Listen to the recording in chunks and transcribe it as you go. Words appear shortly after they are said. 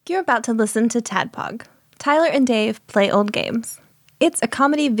You're about to listen to Tadpog. Tyler and Dave play old games. It's a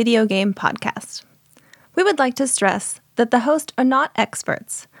comedy video game podcast. We would like to stress that the hosts are not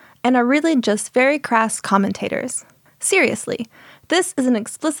experts and are really just very crass commentators. Seriously, this is an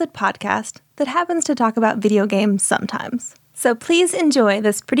explicit podcast that happens to talk about video games sometimes. So please enjoy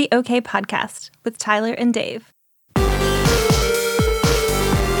this pretty okay podcast with Tyler and Dave.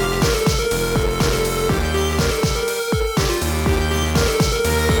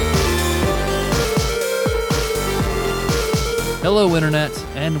 Hello, Internet,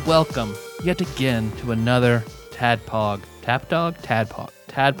 and welcome yet again to another Tadpog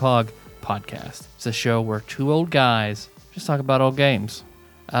podcast. It's a show where two old guys just talk about old games.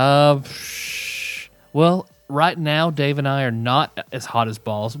 Well, right now, Dave and I are not as hot as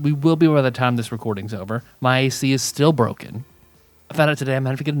balls. We will be by the time this recording's over. My AC is still broken. I found out today I'm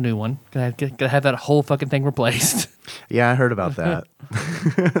going to have to get a new one. Gotta have that whole fucking thing replaced. Yeah, I heard about that.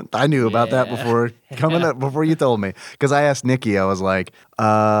 I knew about that before coming up, before you told me. Because I asked Nikki, I was like,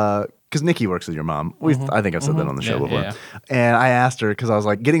 because Nikki works with your mom. I think I've said that on the show before. Yeah. And I asked her, because I was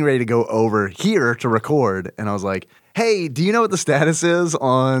like getting ready to go over here to record. And I was like, hey, do you know what the status is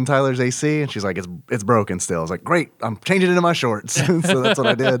on Tyler's AC? And she's like, it's broken still. I was like, great, I'm changing it into my shorts. So that's what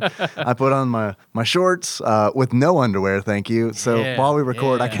I did. I put on my shorts with no underwear, thank you. So while we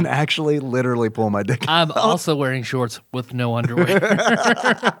record, I can actually literally pull my dick I'm out. also wearing shorts with no underwear.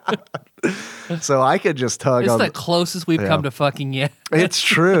 So I could just tug it's on the closest we've come to fucking yet. It's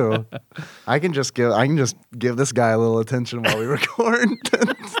true. I can just give this guy a little attention while we record.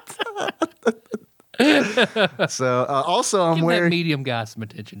 So also I'm Give wearing that medium guy some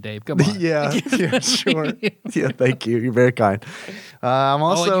attention, Dave. Come on. Yeah, sure. Yeah, thank you. You're very kind. I'm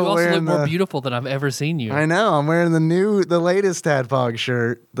also you also wearing look more beautiful than I've ever seen you. I know. I'm wearing the latest Tadpog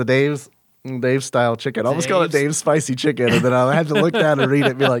shirt, the Dave style chicken. I almost call it Dave's spicy chicken, and then I had to look down and read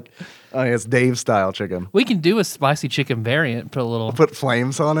it and be like, oh, yeah, it's Dave's style chicken. We can do a spicy chicken variant. Put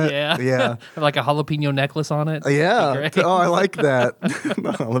flames on it. Yeah. Like a jalapeno necklace on it. Yeah. Oh, I like that. The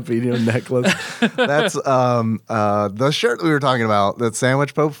jalapeno necklace. That's the shirt that we were talking about that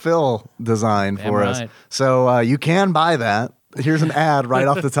Sandwich Pope Phil designed for us. So you can buy that. Here's an ad right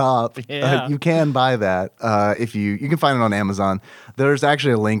off the top. You can buy that if you can find it on Amazon. There's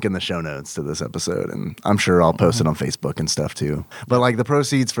actually a link in the show notes to this episode, and I'm sure I'll post it on Facebook and stuff too. But like the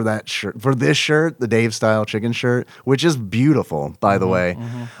proceeds for that shirt, for this shirt, the Dave style chicken shirt, which is beautiful, by the way,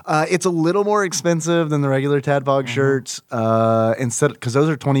 it's a little more expensive than the regular Tadpog shirts. Instead, because those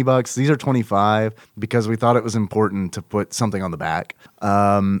are $20, these are $25 because we thought it was important to put something on the back.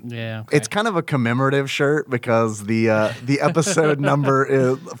 It's kind of a commemorative shirt because the episode number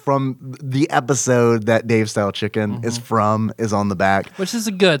is from the episode that Dave Style Chicken is on the back, which is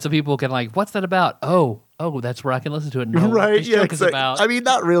good, so people can like, what's that about? Oh, that's where I can listen to it. And know what this joke is about. I mean,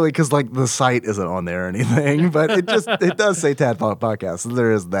 not really, because like the site isn't on there or anything, but it does say Tadpog Podcast, so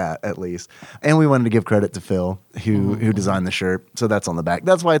there is that at least. And we wanted to give credit to Phil who designed the shirt, so that's on the back.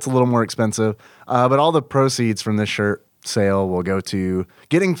 That's why it's a little more expensive. But all the proceeds from this shirt sale will go to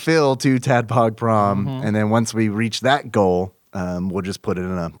getting Phil to Tadpog Prom, and then once we reach that goal, we'll just put it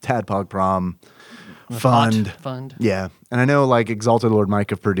in a Tadpog Prom fund. Yeah. And I know like Exalted Lord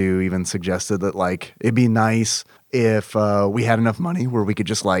Mike of Purdue even suggested that like it'd be nice if we had enough money where we could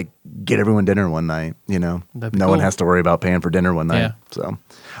just like get everyone dinner one night, you know. No one has to worry about paying for dinner one night. Yeah. So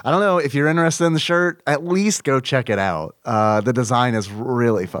I don't know, if you're interested in the shirt, at least go check it out. The design is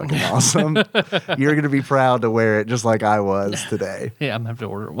really fucking awesome. You're going to be proud to wear it just like I was today. Yeah, I'm going to have to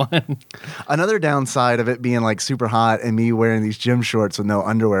order one. Another downside of it being like super hot and me wearing these gym shorts with no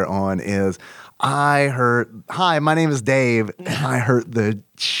underwear on is hi, my name is Dave. I hurt the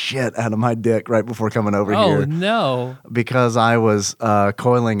shit out of my dick right before coming over here. Oh, no. Because I was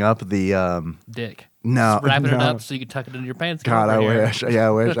coiling up the... dick. No. Just wrapping it up so you can tuck it into your pants. God, I wish. Yeah,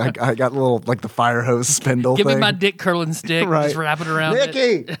 I wish. I got a little, like the fire hose spindle Give thing. me my dick curling stick. Right. Just wrap it around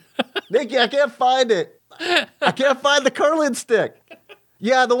Nikki! Nikki, I can't find it. I can't find the curling stick.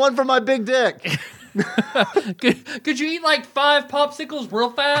 Yeah, the one for my big dick. Could you eat like 5 popsicles real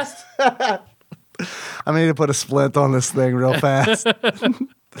fast? I need to put a splint on this thing real fast.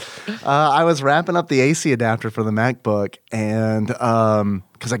 I was wrapping up the AC adapter for the MacBook, and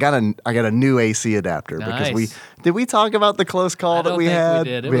because I got a new AC adapter. Nice. Because did we talk about the close call that we had?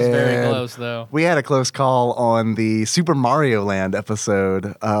 We did. It was very close though. We had a close call on the Super Mario Land episode.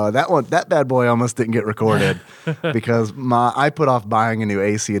 That bad boy almost didn't get recorded because I put off buying a new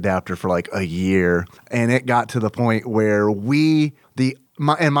AC adapter for like a year, and it got to the point where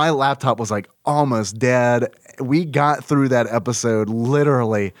my laptop was like almost dead. We got through that episode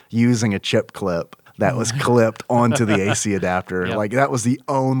literally using a chip clip that was clipped onto the AC adapter. Yep. Like that was the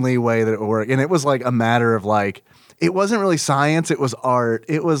only way that it would work. And it was like a matter of like, it wasn't really science, it was art.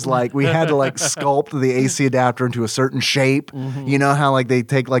 It was like we had to like sculpt the AC adapter into a certain shape. You know how like they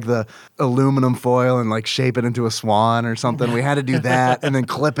take like the aluminum foil and like shape it into a swan or something? We had to do that and then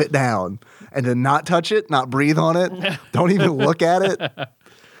clip it down and then not touch it, not breathe on it, don't even look at it.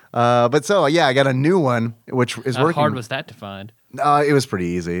 But so, yeah, I got a new one, which is How working. hard was that to find? It was pretty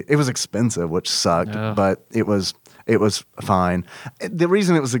easy. It was expensive, which sucked, but it was fine. The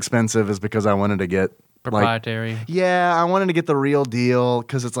reason it was expensive is because I wanted to get Proprietary. I wanted to get the real deal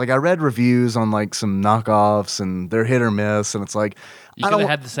because it's like I read reviews on like some knockoffs and they're hit or miss, and it's like You could have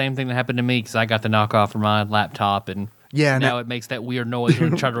had the same thing that happened to me because I got the knockoff for my laptop, and now it makes that weird noise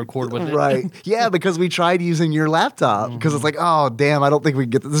when you try to record with it. Right. Yeah, because we tried using your laptop because it's like, oh damn, I don't think we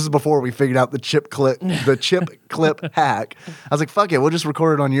can get this. This is before we figured out the chip clip hack. I was like, fuck it, we'll just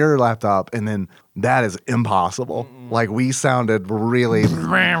record it on your laptop, and then that is impossible. Like we sounded really.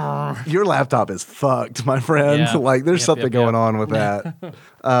 Your laptop is fucked, my friend. Yeah. Like there's something going on with that.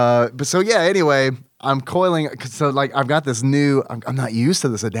 But so yeah. Anyway, I'm coiling. So like I've got this new. I'm not used to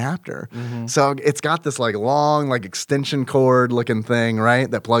this adapter. So it's got this like long like extension cord looking thing,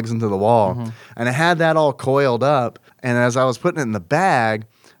 right, that plugs into the wall. And I had that all coiled up. And as I was putting it in the bag,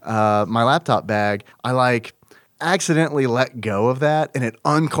 my laptop bag, I like accidentally let go of that and it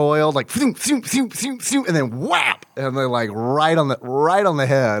uncoiled like and then whap, and then like right on the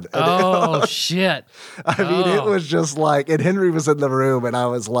head. Oh shit. I mean, it was just like, and Henry was in the room and I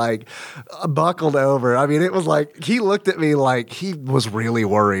was like buckled over. I mean, it was like, he looked at me like he was really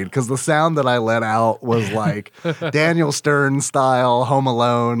worried because the sound that I let out was like Daniel Stern style Home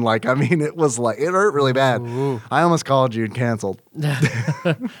Alone. Like, I mean, it was like, it hurt really bad. Ooh. I almost called you and canceled.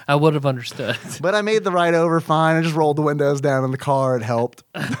 I would have understood. But I made the ride over fine. I just rolled the windows down in the car. It helped.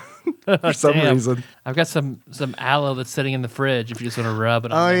 For some reason. I've got some aloe that's sitting in the fridge if you just want to rub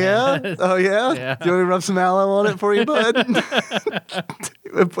it on Oh, yeah? head. Oh, yeah? Yeah. Do you want me to rub some aloe on it for you, bud?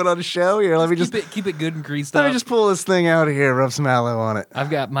 Put on a show here. Let me keep it good and greased Let up. me just pull this thing out of here, rub some aloe on it. I've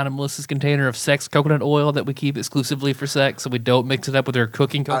got mine and Melissa's container of sex coconut oil that we keep exclusively for sex, so we don't mix it up with our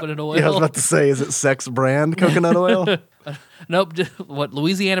cooking coconut oil. Yeah, I was about to say, is it sex brand coconut oil? Nope. What,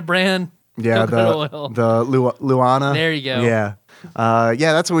 Louisiana brand? Yeah, coconut oil. the Luana. There you go. Yeah.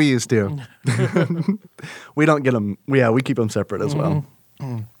 Yeah, that's what we used to. We don't get them. Yeah, we keep them separate as well.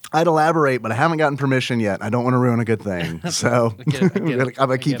 I'd elaborate, but I haven't gotten permission yet. I don't want to ruin a good thing. So I'm going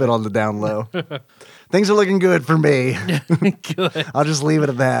to keep it on the down low. Things are looking good for me. Good. I'll just leave it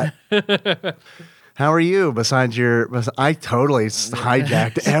at that. How are you? I totally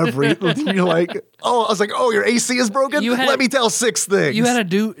hijacked every. You're like, oh, I was like, oh, your AC is broken. Let me tell 6 things. You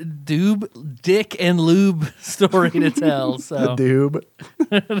had a doob, dick, and lube story to tell. So doob.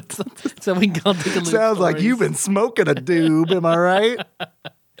 so we can all take a lube. Sounds like you've been smoking a doob. Am I right?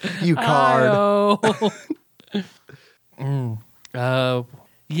 You card.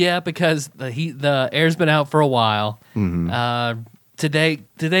 Yeah, because the air's been out for a while. Today,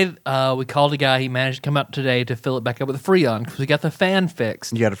 we called a guy. He managed to come out today to fill it back up with a Freon because we got the fan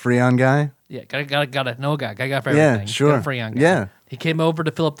fixed. You got a Freon guy? Yeah, got a no guy. Got for everything. Yeah, sure. Got a Freon guy. Yeah. He came over to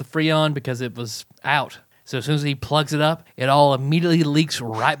fill up the Freon because it was out. So as soon as he plugs it up, it all immediately leaks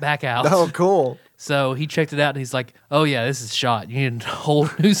right back out. Oh, cool. So he checked it out and he's like, "Oh yeah, this is shot. You need a whole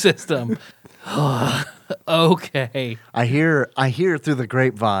new system." Okay. I hear through the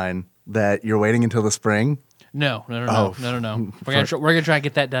grapevine that you're waiting until the spring. No. We're gonna try and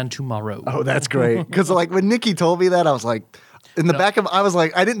get that done tomorrow. Oh, that's great. Because like when Nikki told me that, I was like, I was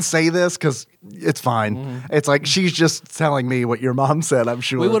like, I didn't say this because it's fine. It's like she's just telling me what your mom said. I'm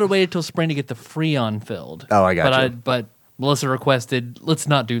sure We would have waited till spring to get the Freon filled. Oh, I got you. But Melissa requested, let's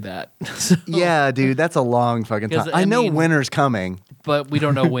not do that. So, yeah, dude, that's a long fucking time. I know winter's coming, but we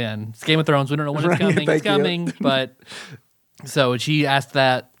don't know when. It's Game of Thrones. We don't know when it's coming. It's coming, but. So she asked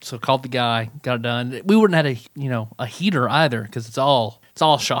that, so called the guy, got it done. We wouldn't have a heater either because it's all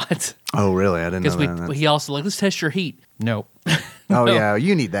shot. Oh, really? I didn't know that. Because he also let's test your heat. Nope. Oh, yeah,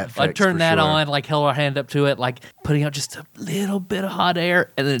 you need that fixed. I turned that on, like held our hand up to it, like putting out just a little bit of hot air,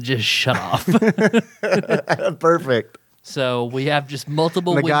 and then it just shut off. Perfect. So we have just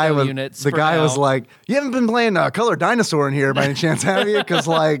multiple window units. The guy was like, "You haven't been playing Color Dinosaur in here by any chance, have you? Because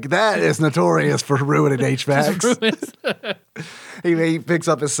like that is notorious for ruining HVACs." He picks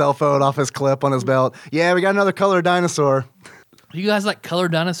up his cell phone off his clip on his belt. Yeah, we got another Color Dinosaur. You guys like color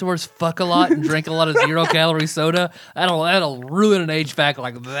dinosaurs, fuck a lot, and drink a lot of 0-calorie soda? That'll ruin an HVAC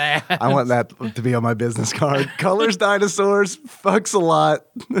like that. I want that to be on my business card. Colors dinosaurs, fucks a lot.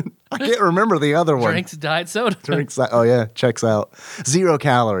 I can't remember the other one. Drinks diet soda. Oh yeah, checks out.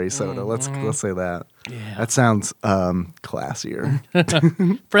 0-calorie soda. Let's say that. Yeah. That sounds classier.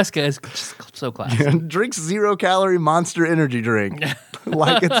 Fresca is just so classy. Yeah, drinks 0-calorie Monster Energy drink.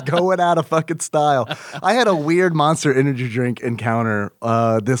 Like it's going out of fucking style. I had a weird Monster Energy drink encounter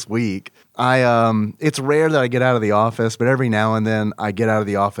this week. It's rare that I get out of the office, but every now and then I get out of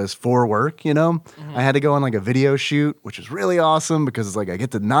the office for work, you know? Mm-hmm. I had to go on like a video shoot, which is really awesome because it's like I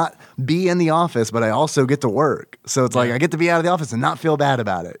get to not be in the office, but I also get to work. So it's like I get to be out of the office and not feel bad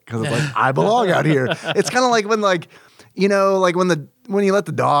about it because it's like I belong out here. It's kind of like when like, you know, like when you let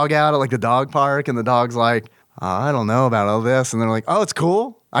the dog out at like the dog park and the dog's like, I don't know about all this. And they're like, oh, it's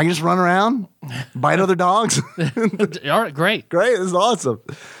cool. I can just run around, bite other dogs. All right, great. Great. This is awesome.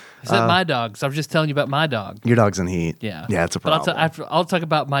 Except my dog. So I'm just telling you about my dog. Your dog's in heat. Yeah. Yeah, it's a problem. But I'll talk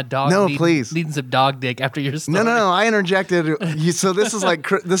about my dog please. needing some dog dick after your story. No. I interjected. So this is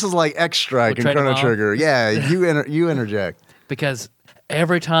like X Strike and Chrono Trigger. Yeah, you interject. Because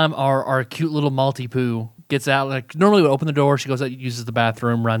every time our cute little Maltipoo gets out, like normally we open the door, she goes out, uses the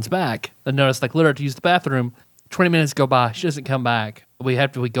bathroom, runs back. I notice like literally to use the bathroom, 20 minutes go by, she doesn't come back. We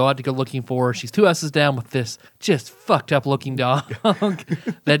go out to go looking for her. She's 2 houses down with this just fucked up looking dog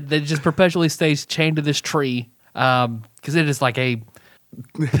that just perpetually stays chained to this tree because it is like a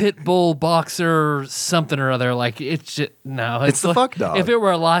pit bull boxer something or other. Like it's just no. It's the like, fuck dog. If it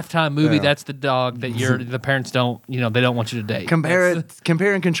were a Lifetime movie, that's the dog that the parents don't they don't want you to date.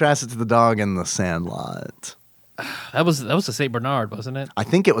 Compare and contrast it to the dog in The Sandlot. That was a Saint Bernard, wasn't it? I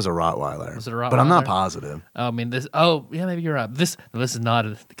think it was a Rottweiler. Was it a Rottweiler? But I'm not positive. I mean, this. Oh, yeah, maybe you're right. This is not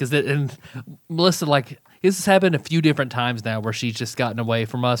because and Melissa like this has happened a few different times now where she's just gotten away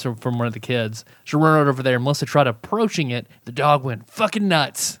from us or from one of the kids. She'll run over there. Melissa tried approaching it. The dog went fucking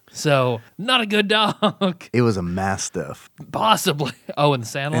nuts. So not a good dog. It was a Mastiff. Possibly. Oh, in The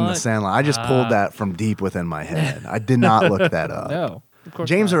Sandlot. In The Sandlot, I just pulled that from deep within my head. I did not look that up. No.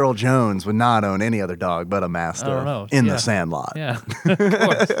 James Earl Jones would not own any other dog but a Mastiff in The Sandlot. Yeah, of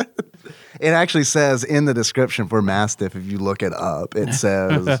course. It actually says in the description for Mastiff, if you look it up, it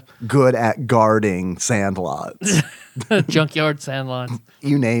says good at guarding sandlots. Junkyard sandlots.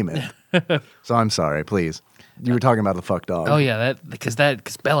 You name it. So I'm sorry, please. You were talking about the fuck dog. Oh yeah, because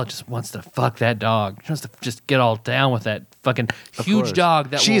Bella just wants to fuck that dog. She wants to just get all down with that fucking huge dog.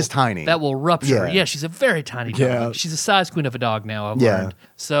 That she is tiny. That will rupture. Yeah. Yeah, she's a very tiny dog. Yeah. She's a size queen of a dog now. I've learned.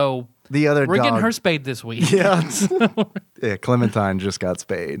 So the other we're dog, getting her spayed this week. Yeah, Clementine just got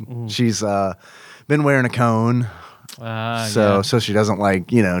spayed. She's been wearing a cone, so she doesn't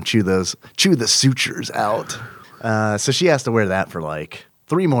chew the sutures out. So she has to wear that for like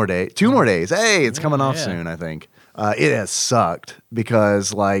 2 more days. Hey, it's coming off soon, I think. It has sucked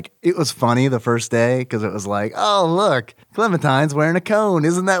because like it was funny the first day because it was like, oh look, Clementine's wearing a cone.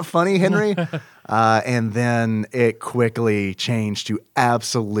 Isn't that funny, Henry? And then it quickly changed to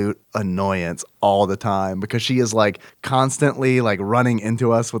absolute annoyance all the time because she is like constantly like running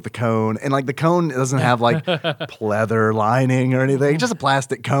into us with the cone. And like the cone doesn't have like pleather lining or anything, just a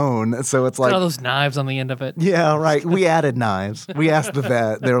plastic cone. So it's like all those knives on the end of it. Yeah, right. We added knives. We asked the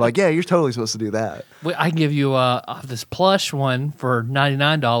vet. They were like, yeah, you're totally supposed to do that. I can give you this plush one for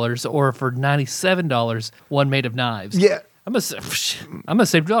 $99 or for $97, one made of knives. Yeah. I'm gonna save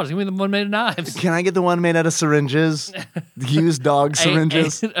 $2. Give me the one made of knives. Can I get the one made out of syringes? Used dog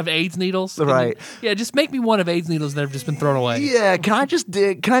syringes of AIDS needles. Right. Yeah, just make me one of AIDS needles that have just been thrown away. Yeah. Can I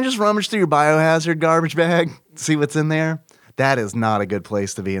just rummage through your biohazard garbage bag, see what's in there? That is not a good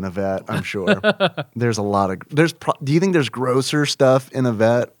place to be in a vet, I'm sure. There's a lot of do you think there's grosser stuff in a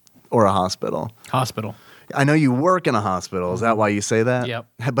vet or a hospital? Hospital. I know you work in a hospital. Is that why you say that? Yep.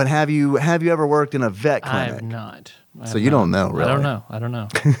 But have you ever worked in a vet clinic? I have not. So you don't know, really? I don't know. I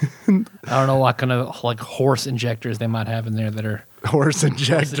don't know what kind of like horse injectors they might have in there that are horse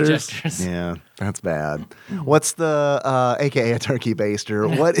injectors. Yeah, that's bad. What's the AKA a turkey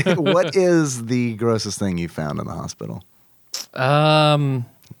baster? What is the grossest thing you found in the hospital? I'm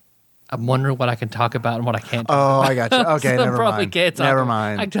wondering what I can talk about and what I can't talk about. I got you. Okay, never mind. Never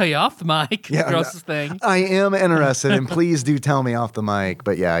mind. I can tell you off the mic the grossest thing. I am interested, and please do tell me off the mic.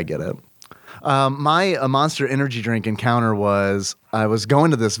 But yeah, I get it. My Monster Energy drink encounter was I was going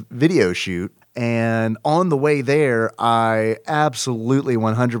to this video shoot, and on the way there, I absolutely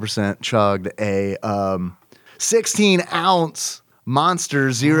 100% chugged a 16-ounce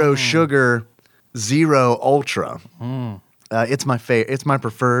Monster Zero Sugar Zero Ultra. It's my It's my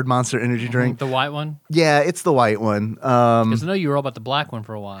preferred Monster Energy drink. The white one? Yeah, it's the white one. Because I know you were all about the black one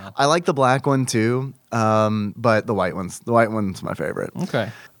for a while. I like the black one too, but the white one's my favorite.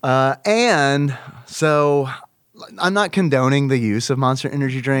 Okay. And so I'm not condoning the use of Monster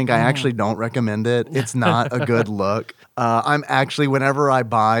Energy drink. I actually don't recommend it. It's not a good look. I'm actually, whenever I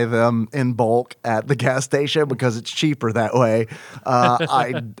buy them in bulk at the gas station because it's cheaper that way,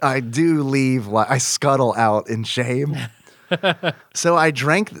 I do leave, I scuttle out in shame. So I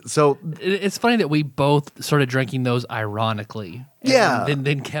drank. So it's funny that we both started drinking those ironically. Yeah.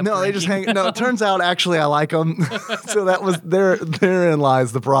 Then kept. No, they just hang. No, it turns out actually I like them. So that was therein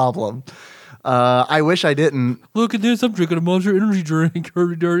lies the problem. I wish I didn't. Look at this! I'm drinking a Monster Energy drink.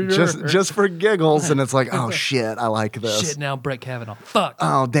 just for giggles, and it's like, oh shit, I like this. Shit, now Brett Kavanaugh. Fuck.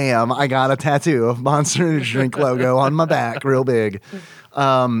 Oh damn, I got a tattoo of Monster Energy drink logo on my back, real big.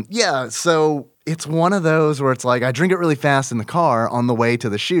 Yeah, so it's one of those where it's like I drink it really fast in the car on the way to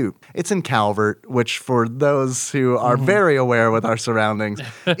the shoot. It's in Calvert, which for those who are very aware with our surroundings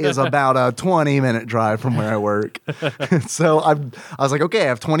is about a 20-minute drive from where I work. So I was like, okay, I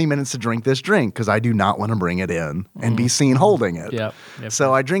have 20 minutes to drink this drink because I do not want to bring it in and be seen holding it. Yep.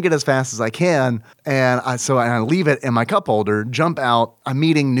 So I drink it as fast as I can, and I leave it in my cup holder, jump out. I'm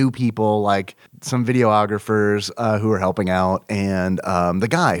meeting new people, like some videographers who are helping out, and the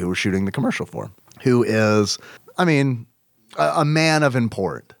guy who we're shooting the commercial for, who is, I mean, a man of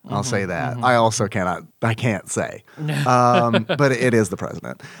import. I'll say that. I also can't say, but it is the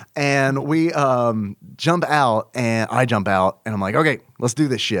president. And we jump out, and I jump out, and I'm like, okay, let's do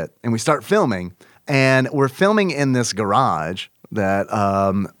this shit. And we start filming, and we're filming in this garage that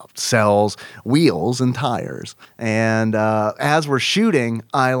sells wheels and tires. And as we're shooting,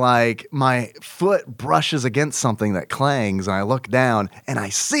 my foot brushes against something that clangs, and I look down and I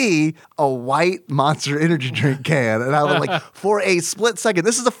see a white Monster Energy drink can. And I was like, for a split second,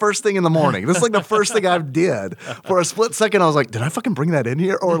 this is the first thing in the morning. This is like the first thing I did. For a split second, I was like, did I fucking bring that in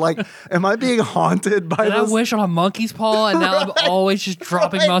here? Or like, am I being haunted by this? I wish on a monkey's paw, and now I'm always just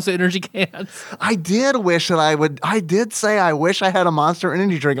dropping Monster Energy cans. I did wish that I did say I wish I had a Monster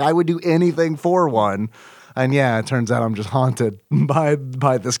Energy drink. I would do anything for one. And yeah, it turns out I'm just haunted by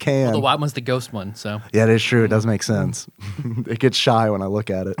this can. Well, the white one's the ghost one, so. Yeah, it is true. It does make sense. It gets shy when I look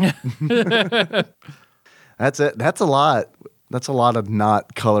at it. That's it. That's a lot. That's a lot of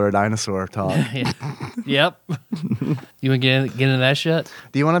not color a dinosaur talk. Yep. You want to get into that shit?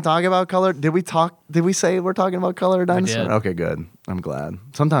 Do you want to talk about color? Did we say we're talking about color a dinosaur? I did. Okay, good. I'm glad.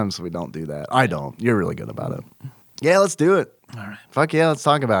 Sometimes we don't do that. I don't. You're really good about it. Yeah, let's do it. All right. Fuck yeah, let's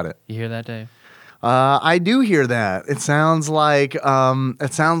talk about it. You hear that, Dave? I do hear that. It sounds like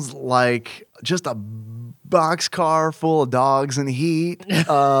just a boxcar full of dogs in heat.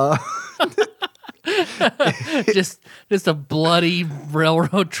 just a bloody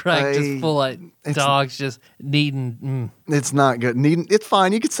railroad track just full of dogs just needing. It's not good. It's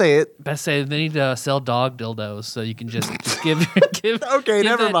fine. You could say it. Best say they need to sell dog dildos so you can just give okay,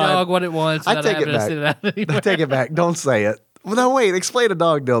 never that mind. Dog what it wants. I take it back. I take it back. Don't say it. Well, no, wait. Explain a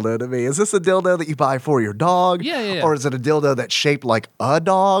dog dildo to me. Is this a dildo that you buy for your dog? Yeah. Or is it a dildo that's shaped like a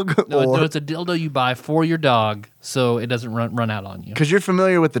dog? No, it's a dildo you buy for your dog so it doesn't run out on you. Because you're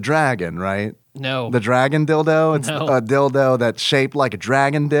familiar with the dragon, right? No. The dragon dildo? It's a dildo that's shaped like a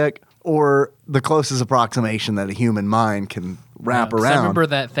dragon dick, or the closest approximation that a human mind can wrap around. I remember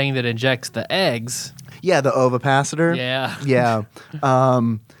that thing that injects the eggs. Yeah, the ovipositor. Yeah. Yeah.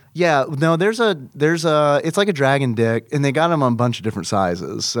 Yeah, no, there's it's like a dragon dick, and they got them on a bunch of different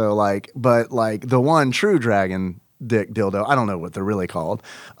sizes. So but the one true dragon dick dildo, I don't know what they're really called,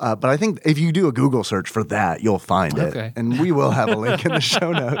 but I think if you do a Google search for that, you'll find it. Okay. And we will have a link in the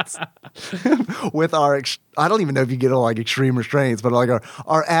show notes with our, I don't even know if you get like extreme restraints, but like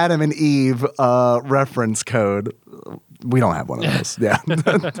our Adam and Eve reference code. We don't have one of those. Yeah.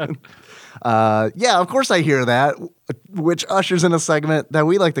 Yeah, of course I hear that, which ushers in a segment that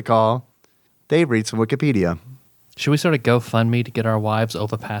we like to call Dave Reads from Wikipedia. Should we start a GoFundMe to get our wives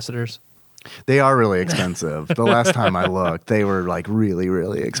ovipacitors? They are really expensive. The last time I looked, they were like really,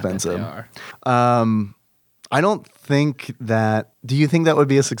 really expensive. They are. I don't think that. Do you think that would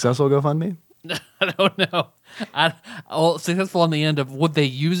be a successful GoFundMe? I don't know. Successful on the end of would they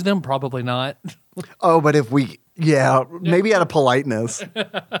use them? Probably not. Oh, but if we, maybe out of politeness.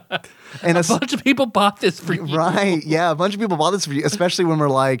 And a bunch of people bought this for you. Right, yeah, a bunch of people bought this for you, especially when we're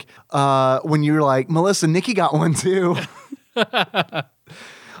like, when you're like, Melissa, Nikki got one too.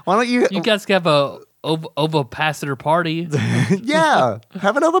 Why don't you? You guys have a ovipacitor party. Yeah,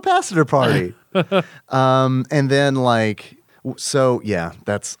 have an ovipacitor party. And then So yeah,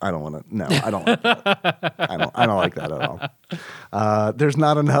 I don't want to. No, I don't like that. I don't like that at all. There's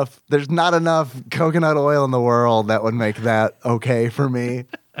not enough coconut oil in the world that would make that okay for me.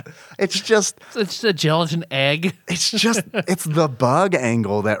 It's just a gelatin egg. It's the bug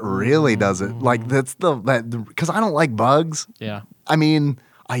angle that really does it. Like because I don't like bugs. Yeah. I mean,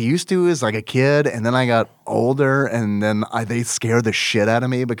 I used to as like a kid, and then I got older, and then they scare the shit out of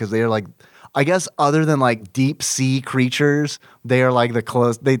me because they are like, I guess other than like deep sea creatures, they are like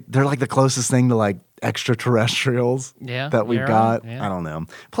they're like the closest thing to like extraterrestrials that we've got. Right. Yeah. I don't know.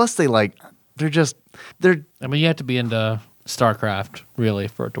 Plus they're I mean, you have to be into StarCraft really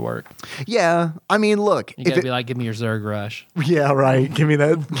for it to work. Yeah. I mean, look, you gotta be like, give me your Zerg Rush. Yeah, right. Give me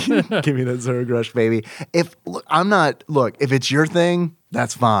that give me that Zerg Rush, baby. If it's your thing,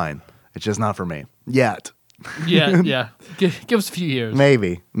 that's fine. It's just not for me. Yet. Yeah. Give us a few years.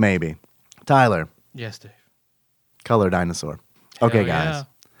 Maybe. Tyler. Yes, Dave. Color Dinosaur. Okay, guys.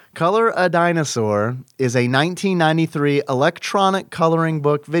 Color a Dinosaur is a 1993 electronic coloring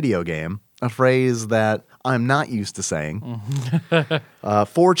book video game, a phrase that I'm not used to saying,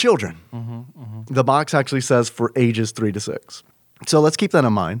 for children. The box actually says for ages 3 to 6. So let's keep that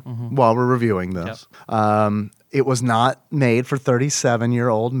in mind while we're reviewing this. Yep. It was not made for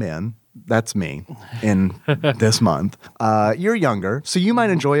 37-year-old men. That's me in this month. You're younger, so you might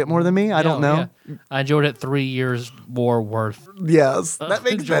enjoy it more than me. I don't know. Yeah. I enjoyed it 3 years more worth. Yes, that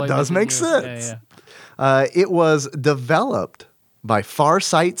does make sense. Yeah. It was developed by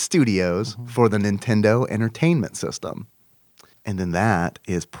Farsight Studios for the Nintendo Entertainment System. And then that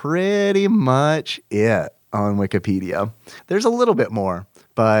is pretty much it on Wikipedia. There's a little bit more,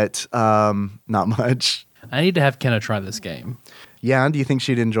 but not much. I need to have Kenna try this game. Yeah, do you think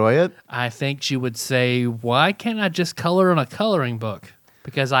she'd enjoy it? I think she would say, why can't I just color in a coloring book?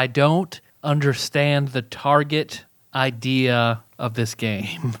 Because I don't understand the target idea of this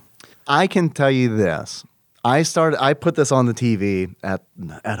game. I can tell you this. I put this on the TV at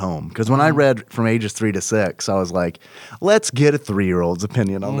home because when I read from ages 3 to 6, I was like, let's get a 3-year-old's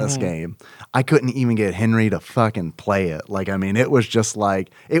opinion on this game. I couldn't even get Henry to fucking play it. Like, I mean, it was just like,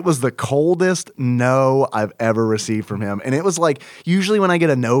 it was the coldest no I've ever received from him. And it was like, usually when I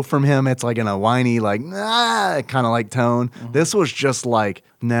get a no from him, it's like in a whiny, like, nah, kind of like tone. This was just like,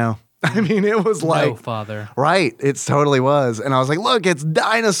 no. I mean, it was like... No, father. Right. It totally was. And I was like, look, it's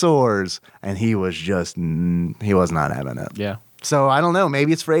dinosaurs. And he was just... he was not having it. Yeah. So, I don't know.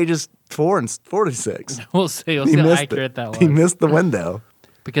 Maybe it's for ages 4 to 6. We'll see. We'll see how accurate that was. He missed the window.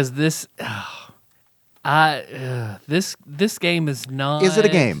 Because this... this game is not... Is it a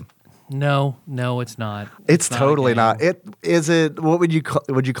game? No, it's not. It's totally not. What would you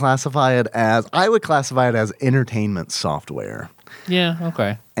classify it as? I would classify it as entertainment software. Yeah,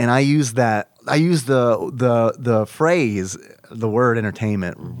 okay. And I use the phrase, the word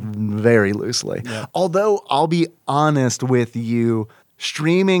entertainment, very loosely. Yeah. Although I'll be honest with you,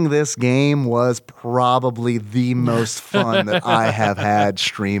 streaming this game was probably the most fun that I have had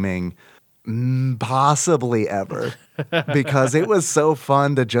streaming possibly ever. Because it was so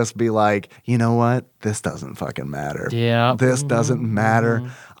fun to just be like, you know what? This doesn't fucking matter. Yeah. This doesn't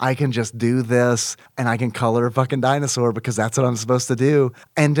matter. I can just do this and I can color a fucking dinosaur because that's what I'm supposed to do.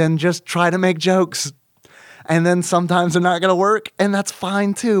 And then just try to make jokes. And then sometimes they're not going to work. And that's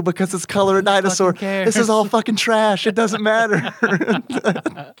fine too because it's color a dinosaur. This is all fucking trash. It doesn't matter.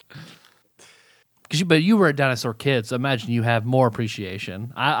 But you were a dinosaur kid, so imagine you have more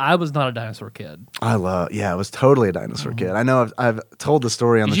appreciation. I was not a dinosaur kid. I was totally a dinosaur kid. I know I've told the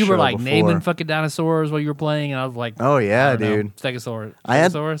story on the show before. You were like before. Naming fucking dinosaurs while you were playing, and I was like, oh yeah, dude. Stegosaurus.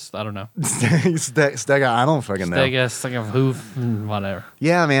 I don't know. Stega, I don't fucking know. Stega hoof, whatever.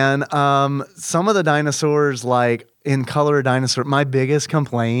 Yeah, man. Some of the dinosaurs, like in Color Dinosaur, my biggest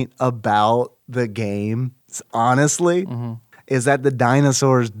complaint about the game, honestly, is that the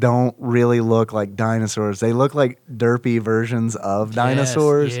dinosaurs don't really look like dinosaurs. They look like derpy versions of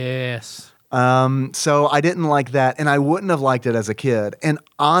dinosaurs. Yes. So I didn't like that, and I wouldn't have liked it as a kid. And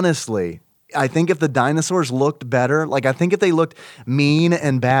honestly, I think if the dinosaurs looked better, like I think if they looked mean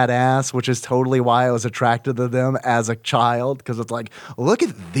and badass, which is totally why I was attracted to them as a child, because it's like, look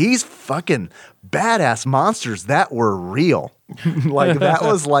at these fucking badass monsters that were real. Like that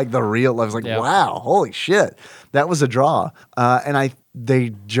was like the real. I was like, wow, holy shit, that was a draw. And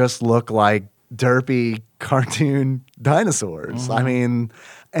they just look like derpy cartoon dinosaurs. I mean,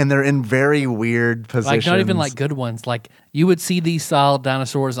 and they're in very weird positions. Like not even like good ones. Like you would see these style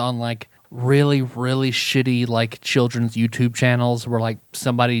dinosaurs on like really, really shitty like children's YouTube channels where like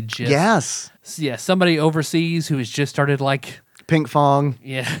somebody just somebody overseas who has just started like Pinkfong.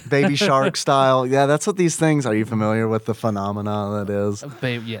 Yeah. Baby Shark style. Yeah, that's what these things. Are you familiar with the phenomena that is?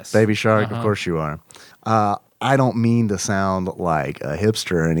 Yes. Baby Shark, of course you are. I don't mean to sound like a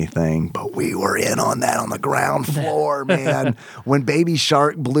hipster or anything, but we were in on that on the ground floor, man. When Baby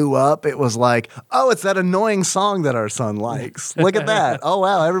Shark blew up, it was like, oh, it's that annoying song that our son likes. Look at that. Oh,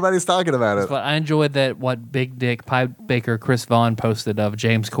 wow, everybody's talking about it. But I enjoyed that what Big Dick Pipe Baker Chris Vaughn posted of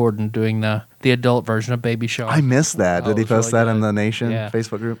James Corden doing the adult version of Baby Shark. I missed that. Did he post really that in good. the Nation Yeah.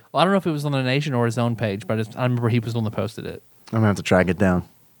 Facebook group? Well, I don't know if it was on the Nation or his own page, but I remember he was the one that posted it. I'm going to have to track it down.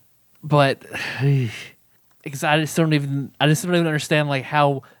 But because I just don't even understand like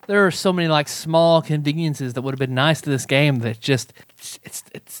how there are so many like small conveniences that would have been nice to this game that just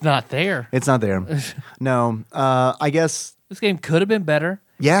it's not there. It's not there. No. I guess This game could have been better.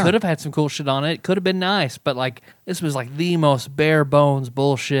 Yeah. Could have had some cool shit on it. Could have been nice, but like this was like the most bare bones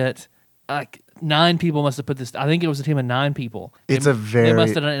bullshit. Like 9 people must have put this. I think it was a team of 9 people. They must have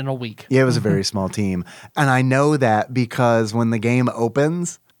done it in a week. Yeah, it was a very small team. And I know that because when the game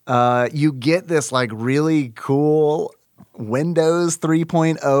opens, you get this like really cool Windows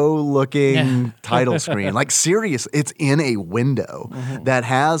 3.0 looking title screen. Like serious, it's in a window that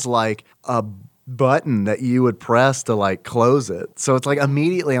has like a button that you would press to like close it. So it's like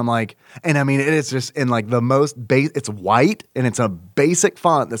immediately I'm like, and I mean, it's just in like the most it's white and it's a basic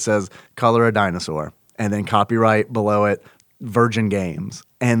font that says color a dinosaur and then copyright below it, Virgin Games.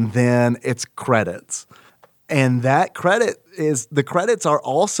 And then it's credits. And that the credits are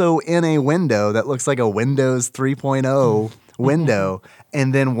also in a window that looks like a Windows 3.0 window.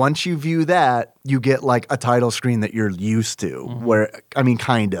 And then once you view that, you get like a title screen that you're used to where, I mean,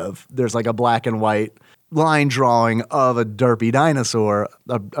 kind of. There's like a black and white line drawing of a derpy dinosaur,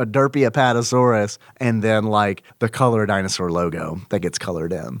 a derpy Apatosaurus, and then like the color dinosaur logo that gets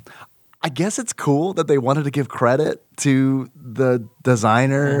colored in. I guess it's cool that they wanted to give credit to the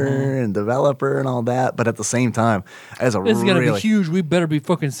designer and developer and all that, but at the same time, as a This is really gonna be huge. We better be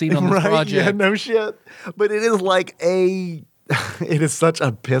fucking seen on this right, project. yeah, no shit. But it is like it is such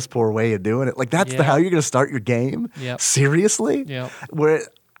a piss poor way of doing it. Like that's how you're gonna start your game. Yep. Seriously. Yep. Where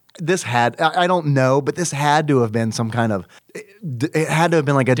this had, I don't know, but this had to have been some kind of. It had to have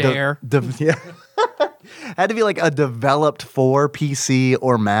been like a Dare. yeah. Had to be like a developed for PC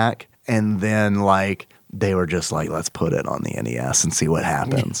or Mac. And then, like, they were just like, let's put it on the NES and see what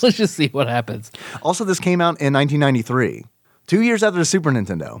happens. Let's just see what happens. Also, this came out in 1993, 2 years after the Super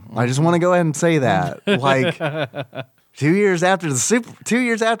Nintendo. I just want to go ahead and say that. Like, 2 years after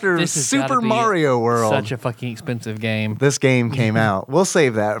Super Mario World. Such a fucking expensive game. This game came out. We'll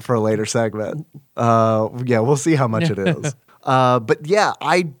save that for a later segment. Yeah, we'll see how much it is. But yeah,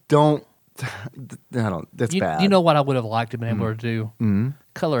 that's bad. You know what I would have liked to have been able to do? Mm-hmm.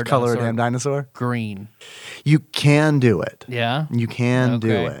 Color a damn dinosaur? Green. You can do it. Yeah? You can do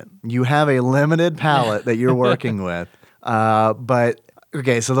it. You have a limited palette that you're working with. But,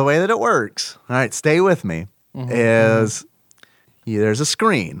 okay, so the way that it works, all right, stay with me, is there's a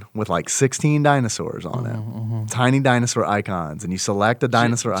screen with like 16 dinosaurs on it. Tiny dinosaur icons. And you select a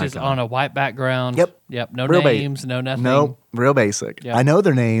dinosaur icon. Just on a white background. Yep. No Real names, no nothing. Nope. Real basic. Yep. I know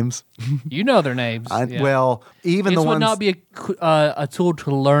their names. You know their names. Well, even the ones. This would not be a tool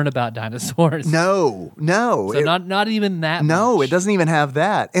to learn about dinosaurs. No. So not even that No, much. it doesn't even have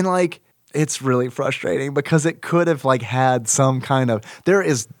that. And like, it's really frustrating because it could have like had some kind of.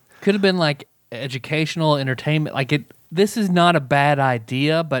 Could have been like educational entertainment. Like it. This is not a bad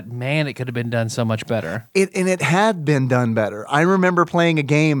idea, but man, it could have been done so much better. It had been done better. I remember playing a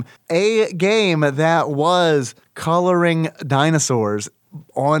game that was coloring dinosaurs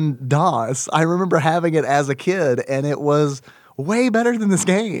on DOS. I remember having it as a kid, and it was way better than this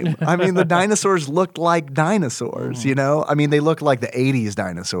game. I mean, the dinosaurs looked like dinosaurs, you know? I mean, they looked like the 80s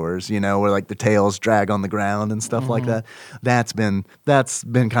dinosaurs, you know, where like the tails drag on the ground and stuff like that. That's been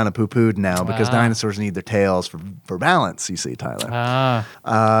kind of poo-pooed now because dinosaurs need their tails for balance, you see, Tyler.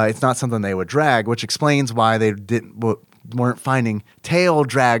 It's not something they would drag, which explains why they weren't finding tail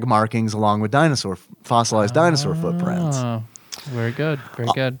drag markings along with fossilized dinosaur footprints. Very good. Very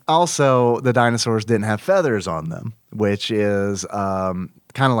good. Also, the dinosaurs didn't have feathers on them, which is kind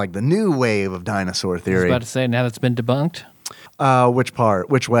of like the new wave of dinosaur I was theory. about to say, now that's been debunked. Which part?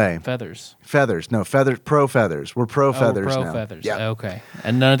 Which way? Feathers. Feathers. No, feathers. Pro feathers. We're pro feathers now. Pro feathers. Yeah. Okay.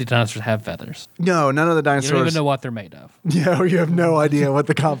 And none of the dinosaurs have feathers. No, none of the You dinosaurs. don't even know what they're made of. Yeah, you have no idea what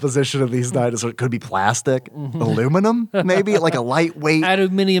the composition of these dinosaurs could be. Plastic, aluminum, maybe like a lightweight.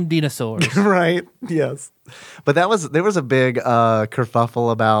 Aluminium dinosaurs. Right. Yes. But there was a big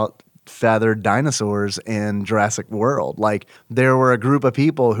kerfuffle about feathered dinosaurs in Jurassic World. Like there were a group of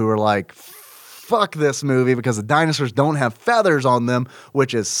people who were like, fuck this movie because the dinosaurs don't have feathers on them,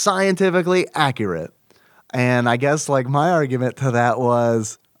 which is scientifically accurate. And I guess like my argument to that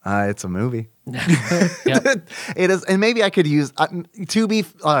was, it's a movie. It is, and maybe I could use to be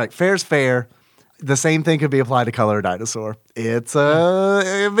fair's fair. The same thing could be applied to Color Dinosaur. It's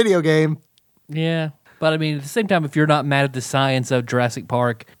a video game. Yeah, but I mean, at the same time, if you're not mad at the science of Jurassic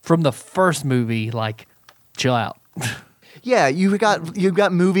Park from the first movie, like, chill out. Yeah, you've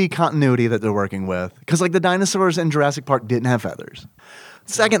got movie continuity that they're working with because like the dinosaurs in Jurassic Park didn't have feathers.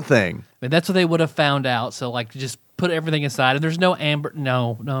 Second thing, I mean, that's what they would have found out. So like, just put everything aside, and there's no amber.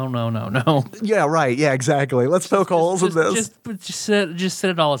 No. Yeah, right. Yeah, exactly. Let's poke holes in this. Just set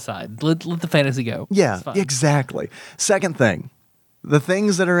it all aside. Let the fantasy go. Yeah, exactly. Second thing, the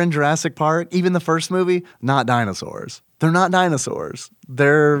things that are in Jurassic Park, even the first movie, not dinosaurs. They're not dinosaurs.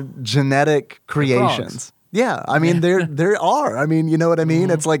 They're genetic creations. Yeah, I mean, there are. I mean, you know what I mean?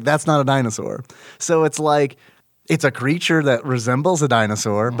 Mm-hmm. It's like, that's not a dinosaur. So it's like, it's a creature that resembles a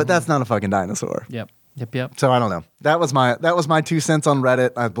dinosaur, but that's not a fucking dinosaur. Yep. So I don't know. That was my 2 cents on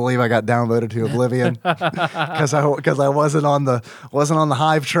Reddit. I believe I got downvoted to oblivion because I wasn't on the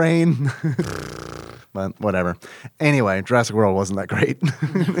Hive train. But whatever. Anyway, Jurassic World wasn't that great,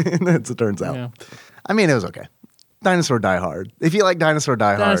 as it turns out. Yeah. I mean, it was okay. Dinosaur Die Hard. If you like Dinosaur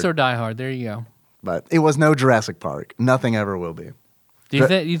Die Hard. Dinosaur Die Hard. There you go. But it was no Jurassic Park. Nothing ever will be. Do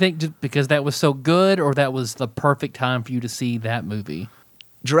you think just because that was so good, or that was the perfect time for you to see that movie?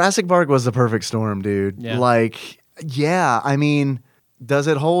 Jurassic Park was the perfect storm, dude. Yeah. Like, yeah, I mean, does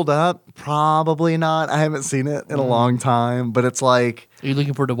it hold up? Probably not. I haven't seen it in a long time, but it's like... Are you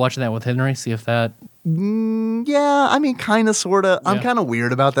looking forward to watching that with Henry? See if that... Yeah, I mean, kind of, sort of. Yeah. I'm kind of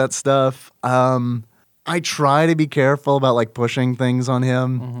weird about that stuff. I try to be careful about, like, pushing things on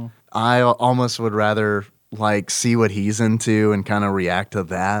him. Mm-hmm. I almost would rather, like, see what he's into and kind of react to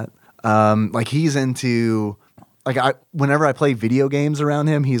that. Like, he's into... Like, whenever I play video games around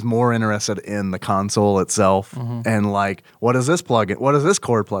him, he's more interested in the console itself and, like, what does this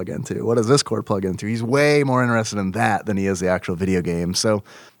cord plug into? What does this cord plug into? He's way more interested in that than he is the actual video game. So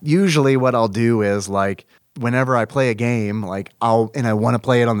usually what I'll do is, like, whenever I play a game, like, I want to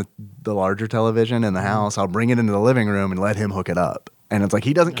play it on the larger television in the house, I'll bring it into the living room and let him hook it up. And it's like,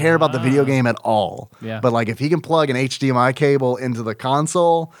 he doesn't care about the video game at all. Yeah. But like, if he can plug an HDMI cable into the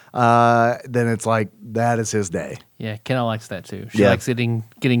console, then it's like, that is his day. Yeah, Kenna likes that too. She likes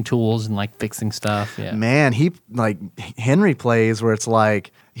getting tools and like fixing stuff. Yeah. Man, Henry plays where it's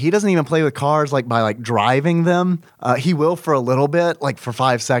like, he doesn't even play with cars like by like driving them. He will for a little bit, like for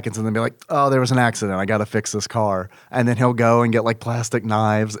 5 seconds, and then be like, oh, there was an accident. I got to fix this car. And then he'll go and get like plastic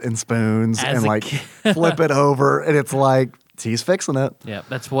knives and spoons and like flip it over. And it's like, he's fixing it. Yeah,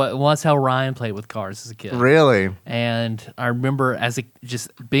 that's how Ryan played with cars as a kid. Really? And I remember just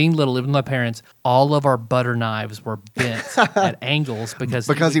being little, living with my parents, all of our butter knives were bent at angles because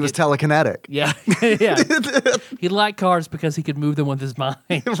he was telekinetic. Yeah, yeah. He liked cars because he could move them with his mind.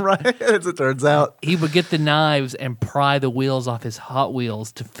 Right, as it turns out. He would get the knives and pry the wheels off his Hot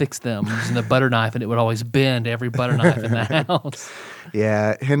Wheels to fix them using the butter knife, and it would always bend every butter knife in the house.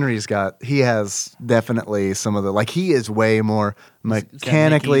 Yeah, he has definitely some of the, like, he is way more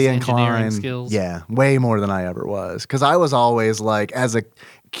mechanically inclined. Skills. Yeah, way more than I ever was. Because I was always like, as a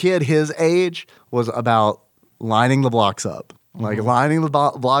kid his age, was about lining the blocks up. Like, lining the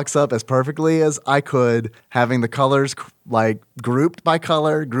blocks up as perfectly as I could, having the colors, like, grouped by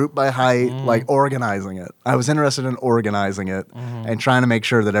color, grouped by height, like, organizing it. I was interested in organizing it and trying to make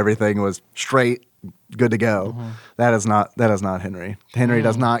sure that everything was straight, good to go. That is not Henry. Henry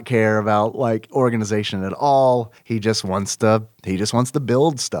does not care about like organization at all. He just wants to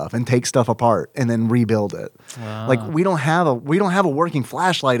build stuff and take stuff apart and then rebuild it. Wow. Like we don't have a working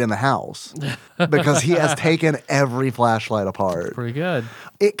flashlight in the house because he has taken every flashlight apart. Pretty good.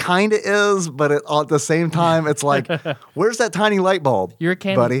 It kind of is, but at the same time, it's like, where's that tiny light bulb? You're a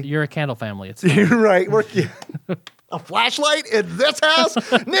candle, buddy. You're a candle family. It's fine. You're right. A flashlight in this house,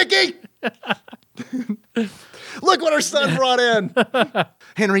 Nikki. Look what our son brought in.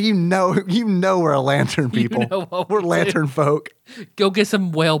 Henry, you know we're a lantern people. We're lantern folk. Go get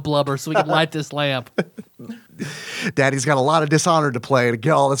some whale blubber so we can light this lamp. Daddy's got a lot of Dishonored to play to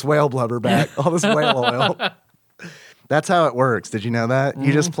get all this whale blubber back, all this whale oil. That's how it works. Did you know that?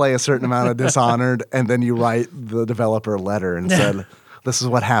 You just play a certain amount of Dishonored and then you write the developer a letter and said, this is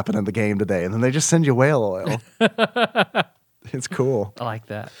what happened in the game today. And then they just send you whale oil. It's cool. I like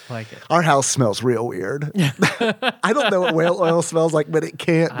that. I like it. Our house smells real weird. I don't know what whale oil smells like, but it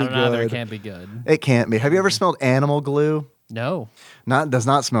can't be good. It can't be good. It can't be. Have you ever smelled animal glue? No. Does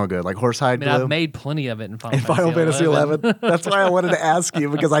not smell good. Like horsehide glue. I've made plenty of it in Final Fantasy 11. That's why I wanted to ask you,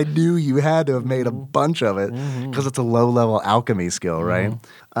 because I knew you had to have made a bunch of it, because it's a low-level alchemy skill, right?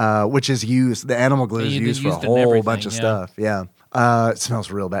 Which is used, the animal glue is used for a whole bunch of stuff. Yeah. It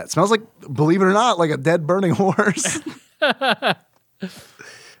smells real bad. It smells like, believe it or not, like a dead burning horse.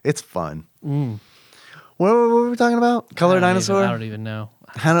 It's fun. What were we talking about? Color Dinosaur? I don't even know.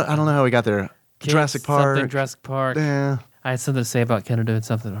 I don't know how we got there. Jurassic Park. Jurassic Park. Yeah. I had something to say about Kendra doing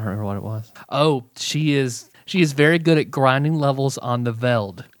something. I don't remember what it was. Oh, she is very good at grinding levels on the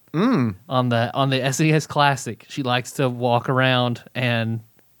Veld. On the SNES Classic. She likes to walk around and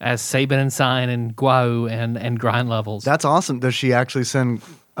as Sabin and Sign and Guau and grind levels. That's awesome. Does she actually send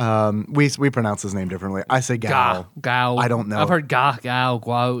we pronounce his name differently. I say Gao. Gao. I don't know. I've heard Gao,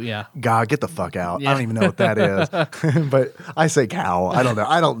 Guau, yeah. Gao, get the fuck out. Yeah. I don't even know what that is. But I say Gao. I don't know.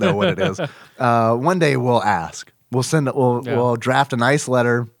 I don't know what it is. One day we'll ask. We'll draft a nice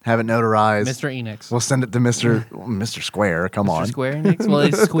letter, have it notarized. Mr. Enix. We'll send it to Mr. Square. Come on. Mr. Square Enix? Well,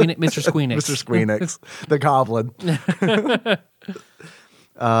 it's Mr. Squeenix. Mr. Squeenix. The goblin.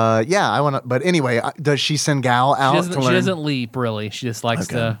 I want to, but anyway, does she send Gao out to learn? She doesn't leap, really. She just likes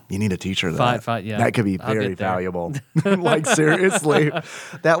to. You need to teach her that. Fight, yeah. That could be very valuable. Like, seriously.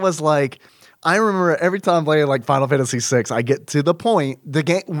 That was like, I remember every time playing like Final Fantasy VI, I get to the point, the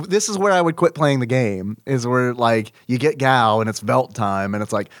game, this is where I would quit playing the game, is where like you get Gao and it's Velt time and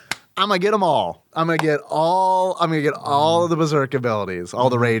it's like, I'm going to get them all. I'm going to get all of the Berserk abilities, all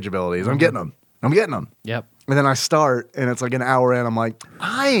the rage abilities. I'm getting them. Yep. And then I start, and it's like an hour in. I'm like,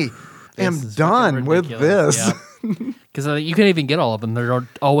 I am done with this. Because you can't even get all of them. There are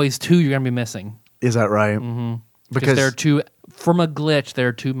always two you're going to be missing. Is that right? Mm-hmm. Because there are two, from a glitch, there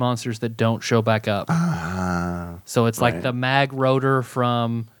are two monsters that don't show back up. So it's like the mag rotor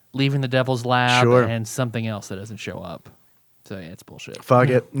from Leaving the Devil's Lab and something else that doesn't show up. So yeah, it's bullshit. Fuck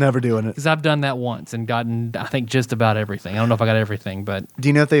it. Never doing it. Because I've done that once and gotten, I think, just about everything. I don't know if I got everything, but... Do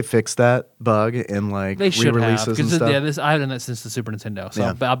you know if they fixed that bug in like they should re-releases and stuff? Yeah, I haven't done that since the Super Nintendo,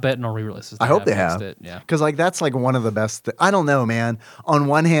 so I bet in re-releases I hope they have. Yeah. Because like that's like one of the best... I don't know, man. On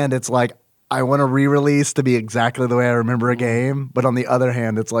one hand, it's like, I want a re-release to be exactly the way I remember a game. But on the other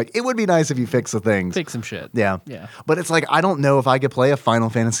hand, it's like, it would be nice if you fix the things. Fix some shit. Yeah. But it's like, I don't know if I could play a Final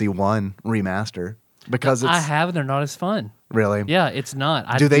Fantasy 1 remaster. Because I have, they're not as fun. Really? Yeah, it's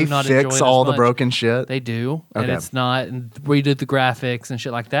not. Do they fix all the broken shit? They do. Okay. And it's not, and redid the graphics and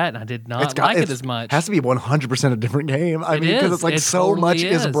shit like that, and I did not like it as much. It has to be 100% a different game. I mean, because it's like so much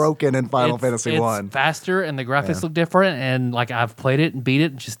is broken in Final Fantasy 1. It's faster, and the graphics look different, and like I've played it and beat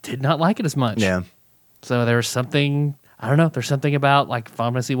it and just did not like it as much. Yeah. So there's something, I don't know, there's something about like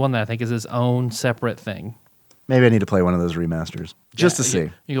Final Fantasy 1 that I think is its own separate thing. Maybe I need to play one of those remasters just to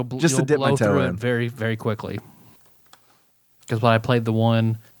see. You'll dip my toe in very, very quickly. Because when I played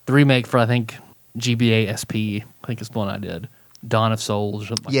the remake for I think GBA SP, I think is the one I did. Dawn of Souls. Or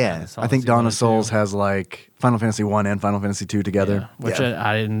something like that. I think Dawn of Souls has like Final Fantasy 1 and Final Fantasy 2 together. Yeah, which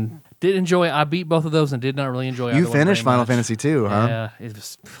I did enjoy. I beat both of those and did not really enjoy. You finished Final Fantasy 2, huh? Yeah, it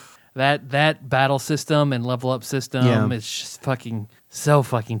was that battle system and level up system is just so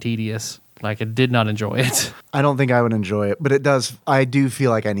fucking tedious. Like, I did not enjoy it. I don't think I would enjoy it, but it does. I do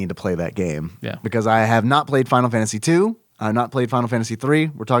feel like I need to play that game. Yeah. Because I have not played Final Fantasy 2. I have not played Final Fantasy 3.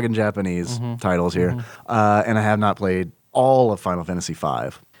 We're talking Japanese titles here. And I have not played all of Final Fantasy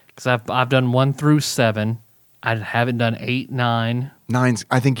 5. Because I've done 1 through 7. I haven't done 8, 9. 9's,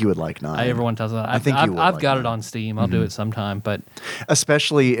 I think you would like 9. Everyone tells me that. I think you would I've like got 9. it on Steam. I'll do it sometime. But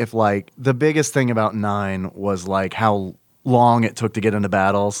especially if, like, the biggest thing about 9 was, like, how long it took to get into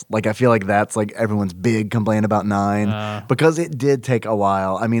battles. Like, I feel like that's like everyone's big complaint about 9 because it did take a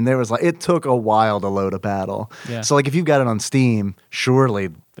while. I mean, it took a while to load a battle. Yeah. So like if you've got it on Steam, surely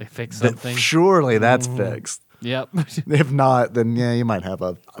they fix something. Surely that's fixed. Yep. If not, then yeah, you might have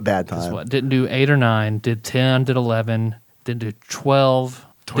a bad time. Didn't do 8 or 9, did 10, did 11, didn't do 12.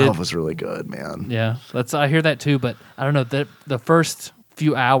 12 was really good, man. Yeah. I hear that too, but I don't know, the first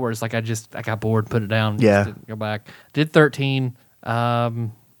few hours, like I got bored, put it down. Yeah. Didn't go back. Did 13.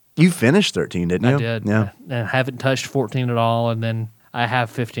 You finished 13, didn't you? I did. Yeah. And haven't touched 14 at all, and then I have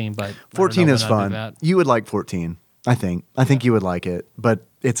 15, but 14 is fun. You would like 14, I think. I think you would like it, but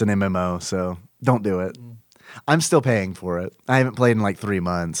it's an MMO, so don't do it. I'm still paying for it. I haven't played in like 3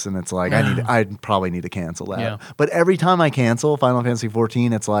 months, and it's like I probably need to cancel that. Yeah. But every time I cancel Final Fantasy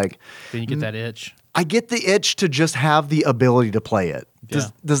 14, it's like then you get that itch. I get the itch to just have the ability to play it.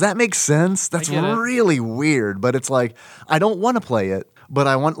 Does that make sense? That's really weird, but it's like I don't want to play it, but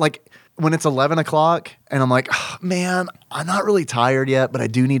I want, like, when it's 11 o'clock and I'm like, oh, man, I'm not really tired yet, but I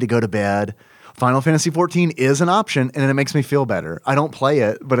do need to go to bed. Final Fantasy 14 is an option, and it makes me feel better. I don't play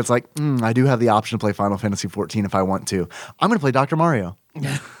it, but it's like, I do have the option to play Final Fantasy 14 if I want to. I'm going to play Dr. Mario.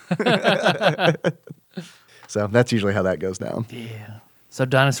 So that's usually how that goes down. Yeah. So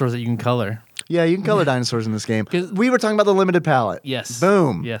dinosaurs that you can color. Yeah, you can color dinosaurs in this game. We were talking about the limited palette. Yes.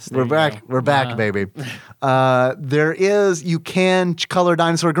 Boom. Yes. We're back. We're back, baby. You can color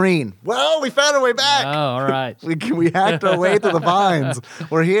dinosaur green. Whoa, we found our way back. Oh, all right. We hacked our way through the vines.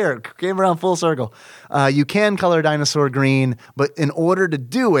 We're here. Came around full circle. You can color dinosaur green, but in order to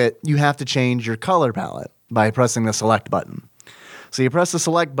do it, you have to change your color palette by pressing the select button. So you press the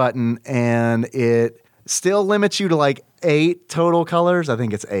select button, and it still limits you to like 8 total colors. I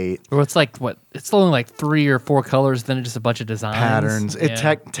think it's 8. Or it's like what? It's only like 3 or 4 colors. Then it's just a bunch of designs. Patterns.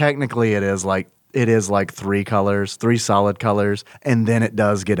 Yeah. Technically, it is like 3 colors, 3 solid colors, and then it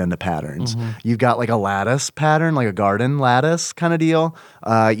does get into patterns. You've got like a lattice pattern, like a garden lattice kind of deal.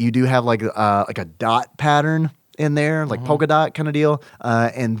 You do have like a dot pattern in there, like polka dot kind of deal.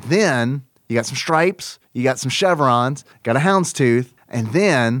 And then you got some stripes, you got some chevrons, got a houndstooth, and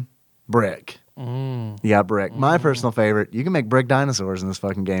then brick. You got brick. My personal favorite. You can make brick dinosaurs in this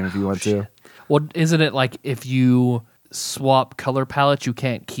fucking game if you want to. Well, isn't it like if you swap color palettes, you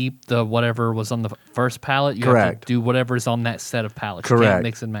can't keep the whatever was on the first palette? You have to do whatever's on that set of palettes. Correct. You can't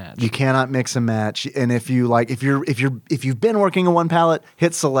mix and match. You cannot mix and match. And if you've been working on one palette,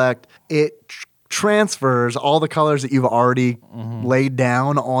 hit select. It transfers all the colors that you've already laid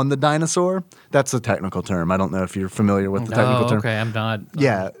down on the dinosaur. That's the technical term. I don't know if you're familiar with the technical term. Okay, I'm not.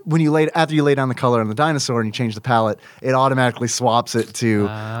 Yeah, after you lay down the color on the dinosaur and you change the palette, it automatically swaps it to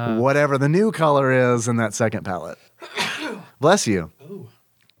whatever the new color is in that second palette. Bless you. Ooh.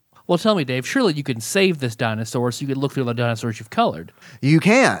 Well, tell me, Dave, surely you can save this dinosaur so you can look through the dinosaurs you've colored. You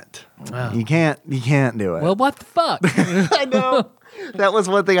can't. Oh. You can't do it. Well, what the fuck? I know. That was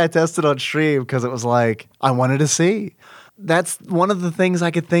one thing I tested on stream because it was like, I wanted to see. That's one of the things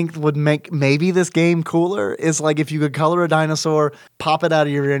I could think would make maybe this game cooler is like if you could color a dinosaur, pop it out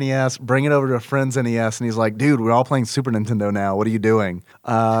of your NES, bring it over to a friend's NES, and he's like, dude, we're all playing Super Nintendo now. What are you doing?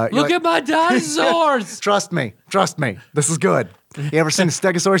 Look at my dinosaurs. Trust me. This is good. You ever seen a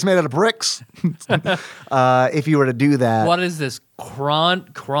Stegosaurus made out of bricks? If you were to do that. What is this?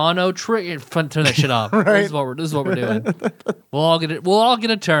 Chrono Trigger? Turn that shit off. Right? This is what we're doing. We'll all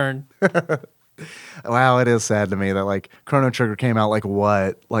get a turn. Wow, it is sad to me that like Chrono Trigger came out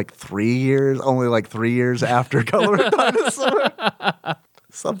only 3 years after Color of Dinosaur.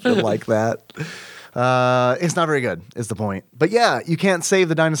 Something like that. It's not very good, is the point. But yeah, you can't save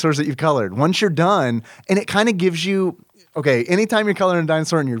the dinosaurs that you've colored. Once you're done, and it kind of gives you, okay, anytime you're coloring a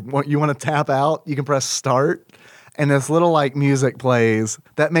dinosaur and you want to tap out, you can press start. And this little like music plays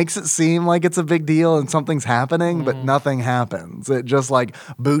that makes it seem like it's a big deal and something's happening, but nothing happens. It just like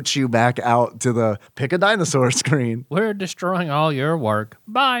boots you back out to the pick a dinosaur screen. We're destroying all your work.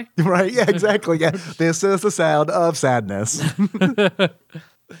 Bye. Right? Yeah, exactly. Yeah. This is the sound of sadness.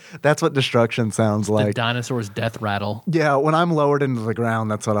 That's what destruction sounds like. The dinosaur's death rattle. Yeah, when I'm lowered into the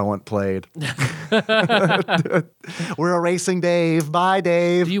ground, that's what I want played. We're erasing Dave. Bye,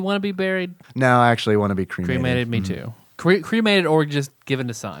 Dave. Do you want to be buried? No, I actually want to be cremated. Cremated, me too. Cremated or just given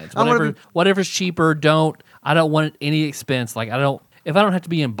to science. Whatever's cheaper, I don't want any expense. Like, if I don't have to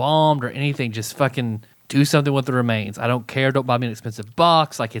be embalmed or anything, just fucking do something with the remains. I don't care. Don't buy me an expensive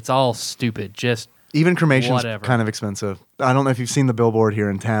box. Like, it's all stupid. Just even cremation's kind of expensive. I don't know if you've seen the billboard here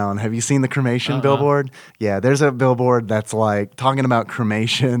in town. Have you seen the cremation billboard? Yeah, there's a billboard that's like talking about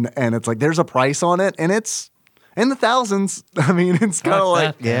cremation, and it's like there's a price on it, and it's in the thousands. I mean, it's kind of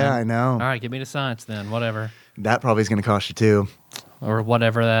like, yeah, I know. All right, give me the science then. Whatever. That probably is going to cost you too, or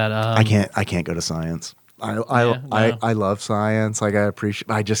whatever that. I can't go to science. I love science. Like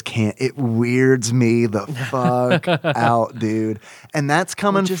I just can't. It weirds me the fuck out, dude. And that's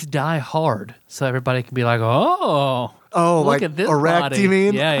coming. Just die hard, so everybody can be like, oh, look like at this erect. Body. You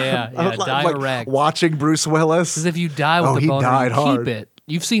mean? Yeah. Die erect. Watching Bruce Willis. Because if you die with the boner, you keep it.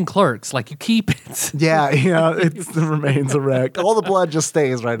 You've seen Clerks, like you keep it. Yeah, it remains erect. All the blood just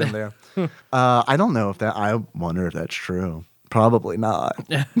stays right in there. I don't know if that. I wonder if that's true. Probably not.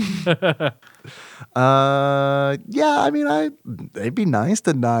 Yeah, I mean, it'd be nice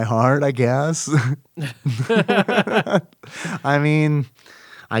to die hard, I guess. I mean,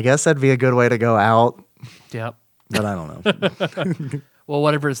 I guess that'd be a good way to go out. Yep. But I don't know. Well,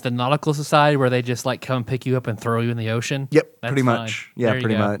 whatever, it's the Nautical Society where they just like come and pick you up and throw you in the ocean. Yep, pretty much. Yeah,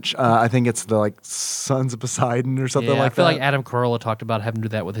 pretty much. I think it's the Sons of Poseidon or something like that. I feel like Adam Carolla talked about having to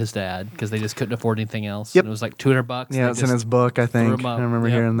do that with his dad because they just couldn't afford anything else. Yep. And it was like $200. Yeah, it's in his book, I think. I remember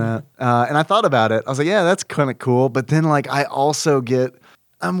hearing that. And I thought about it. I was like, yeah, that's kind of cool. But then I also get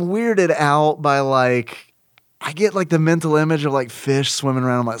weirded out by like, I get like the mental image of like fish swimming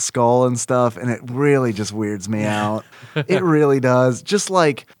around my skull and stuff, and it really just weirds me out. It really does. Just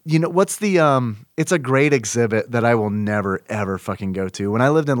like, what's the it's a great exhibit that I will never ever fucking go to. When I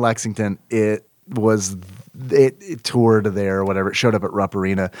lived in Lexington, it toured there or whatever. It showed up at Rupp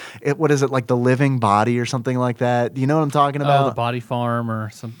Arena. What is it, like the Living Body or something like that? Do you know what I'm talking about? Oh, the Body Farm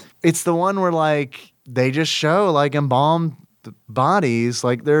or something. It's the one where like they just show like embalmed bodies,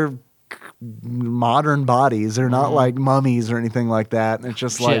 like they're modern bodies. They're not like mummies or anything like that. And it's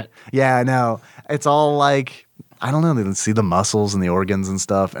just like, yeah, I know. It's all like, I don't know. They can see the muscles and the organs and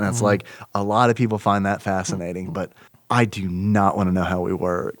stuff. And it's like a lot of people find that fascinating, but I do not want to know how we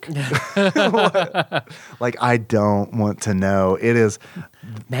work. Like, I don't want to know. It is.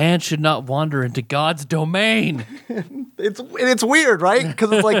 Man should not wander into God's domain. It's weird, right?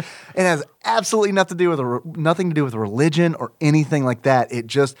 Because it's like it has absolutely nothing to do with religion or anything like that. It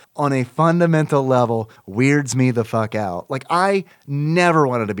just, on a fundamental level, weirds me the fuck out. Like, I never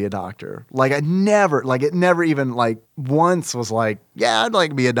wanted to be a doctor. Like, it never even like once was like, yeah, I'd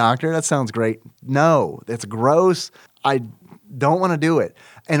like to be a doctor. That sounds great. No, it's gross. I don't want to do it.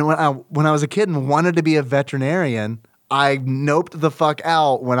 And when I was a kid and wanted to be a veterinarian, I noped the fuck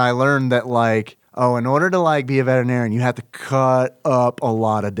out when I learned that like, oh, in order to like be a veterinarian, you have to cut up a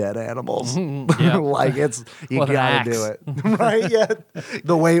lot of dead animals. Like you gotta do it. Right? Yeah.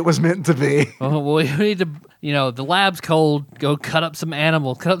 The way it was meant to be. Well, we need to, the lab's cold, go cut up some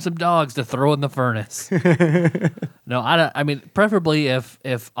animals, cut up some dogs to throw in the furnace. No, I mean, preferably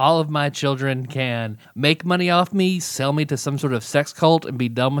if all of my children can make money off me, sell me to some sort of sex cult and be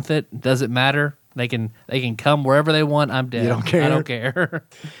done with it, doesn't matter. They can come wherever they want. I'm dead. You don't care? I don't care.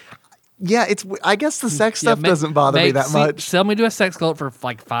 Yeah, I guess the sex stuff doesn't bother me that much. Sell me to a sex cult for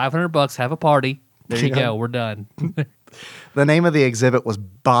like $500. Have a party. There you go. We're done. The name of the exhibit was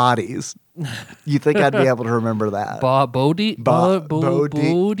Bodies. You think I'd be able to remember that? Bodies.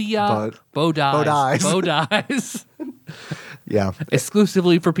 Yeah.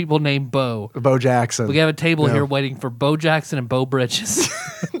 Exclusively for people named Bo. Bo Jackson. We have a table here waiting for Bo Jackson and Bo Bridges.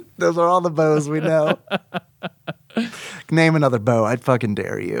 Those are all the Bo's we know. Name another Bo. I'd fucking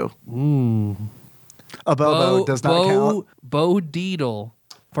dare you. A Bobo does not count. Bo Deedle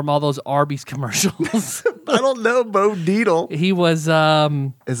from all those Arby's commercials. I don't know Bo Deedle. He was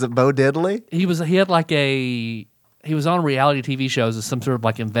Is it Bo Diddley? He was on reality TV shows as some sort of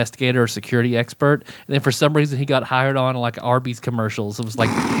like investigator or security expert, and then for some reason he got hired on like Arby's commercials. It was like,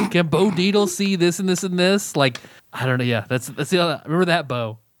 can Bo Deedle see this and this and this? Like, I don't know. Yeah, that's the remember that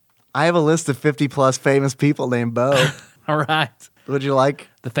Bo. I have a list of 50 plus famous people named Bo. All right. Would you like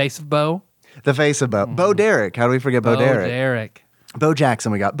the face of Bo? The face of Bo. Bo Derek. How do we forget Bo Derek? Bo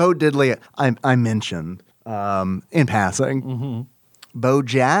Jackson we got. Bo Diddley I mentioned in passing. Bo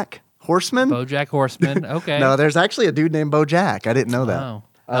Jack Horseman? BoJack Horseman. Okay. No, there's actually a dude named Bo Jack. I didn't know that. Oh.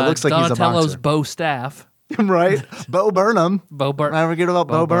 Looks like he's a Donatello's boxer. Bo Staff. Right? Bo Burnham. Bo Burnham. I forget about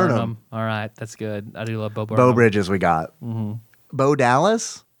Bo Burnham. All right. That's good. I do love Bo Burnham. Bo Bridges we got. Bo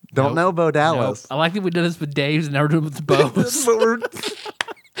Dallas? Don't know Bo Dallas. Nope. I like that we did this with Dave's and never did it with Bo's.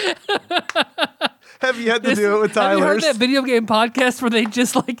 Have you had to do it with Tyler's? Have you heard that video game podcast where they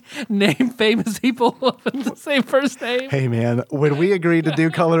just like name famous people with the same first name? Hey man, when we agreed to do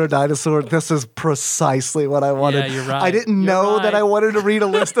Color a Dinosaur, this is precisely what I wanted. Yeah, you're right. I didn't know that I wanted to read a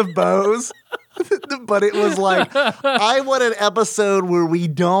list of bows, but it was like, I want an episode where we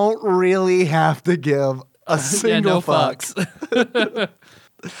don't really have to give a single fuck. Fucks.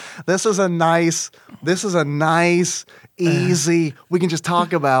 This is a nice, easy. We can just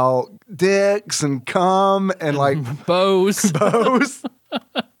talk about dicks and cum and like Bows.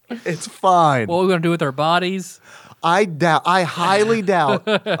 It's fine. What are we gonna do with our bodies? I highly doubt,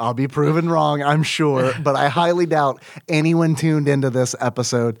 I'll be proven wrong, I'm sure, but I highly doubt anyone tuned into this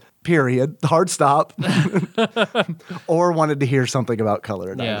episode, period, hard stop, or wanted to hear something about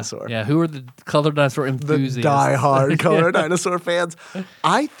Color a Dinosaur. Yeah, who are the Color Dinosaur enthusiasts? The diehard Color a Dinosaur fans.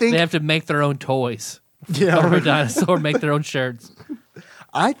 I think they have to make their own toys. Yeah, Color a Dinosaur, make their own shirts.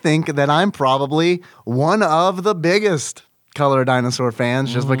 I think that I'm probably one of the biggest Color a Dinosaur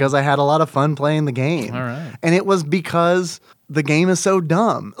fans just because I had a lot of fun playing the game. All right. And it was because the game is so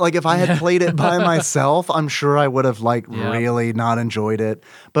dumb. Like if I had played it by myself, I'm sure I would have really not enjoyed it.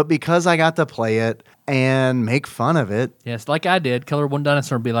 But because I got to play it and make fun of it. Yes, like I did. Color one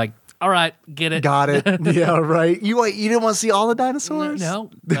dinosaur and be like, all right, get it. Got it. Yeah, right. You didn't want to see all the dinosaurs? No.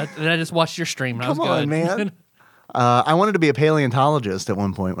 I just watched your stream and I was good. Come on, man. I wanted to be a paleontologist at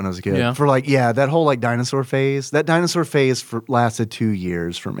one point when I was a kid. Yeah. For that whole dinosaur phase. That dinosaur phase lasted 2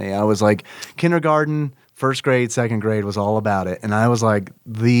 years for me. I was like kindergarten, first grade, second grade was all about it. And I was like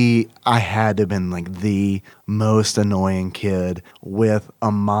I had to have been like the most annoying kid with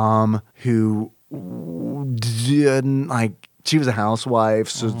a mom who didn't like, she was a housewife,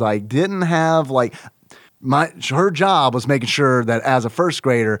 so like didn't have like, her job was making sure that as a first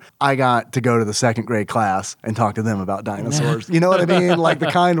grader, I got to go to the second grade class and talk to them about dinosaurs. You know what I mean? Like the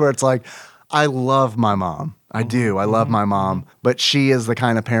kind where it's like, I love my mom. I do. I love my mom, but she is the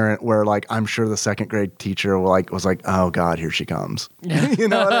kind of parent where like, I'm sure the second grade teacher was like, oh God, here she comes. You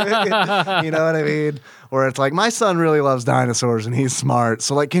know what I mean? You know what I mean? Where it's like, my son really loves dinosaurs and he's smart.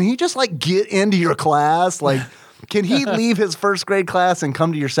 So like, can he just like get into your class? Like, can he leave his first grade class and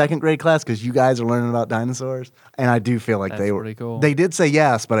come to your second grade class because you guys are learning about dinosaurs? And I do feel like they were pretty cool. They did say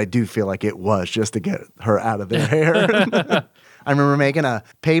yes, but I do feel like it was just to get her out of their hair. I remember making a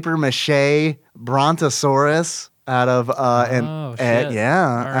paper mache brontosaurus out of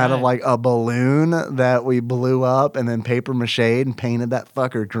out of like a balloon that we blew up and then paper mache and painted that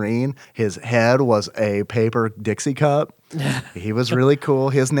fucker green. His head was a paper Dixie cup. He was really cool.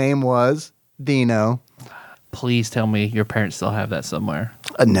 His name was Dino. Please tell me your parents still have that somewhere.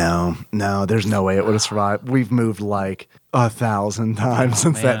 No, there's no way it would have survived. We've moved like 1,000 times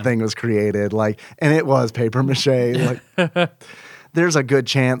since that thing was created. Like, and it was paper mache. Like, there's a good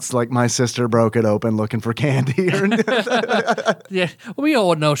chance like my sister broke it open looking for candy. Yeah, we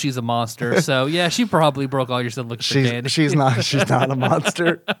all know she's a monster. So yeah, she probably broke all your stuff looking for candy. She's not a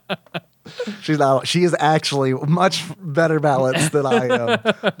monster. She's not. She is actually much better balanced than I am.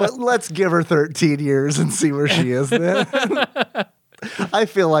 But let's give her 13 years and see where she is then. I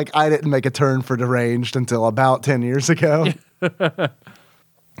feel like I didn't make a turn for deranged until about 10 years ago.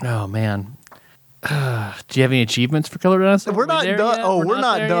 Oh, man. Do you have any achievements for Killer Dinosaur? We're not done. Oh, we're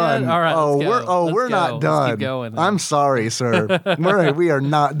not done. All right, we're not done. Let's keep going, I'm sorry, sir. We are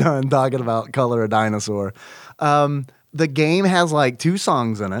not done talking about Color a Dinosaur. The game has like 2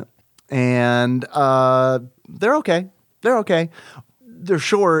 songs in it. And they're okay. They're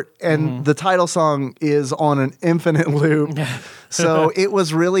short, and the title song is on an infinite loop. So it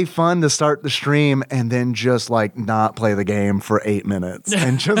was really fun to start the stream and then just like not play the game for 8 minutes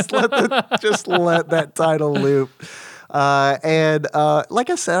and just let that title loop. Like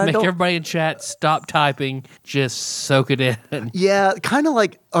I said, make everybody in chat stop typing, just soak it in. Yeah, kind of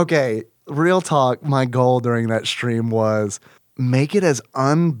like, okay, real talk. My goal during that stream was make it as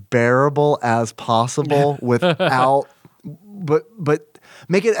unbearable as possible without, but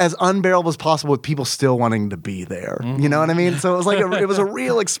make it as unbearable as possible with people still wanting to be there. You know what I mean? So it was like it was a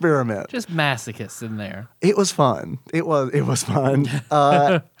real experiment. Just masochists in there. It was fun. It was fun.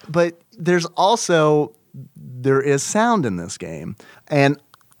 But there is sound in this game, and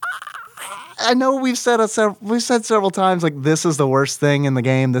I know we've said several times, like, this is the worst thing in the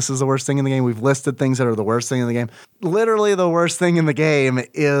game. This is the worst thing in the game. We've listed things that are the worst thing in the game. Literally, the worst thing in the game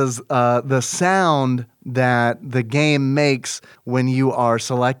is the sound that the game makes when you are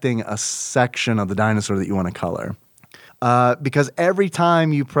selecting a section of the dinosaur that you want to color. Because every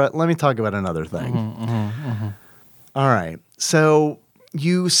time you let me talk about another thing. All right. So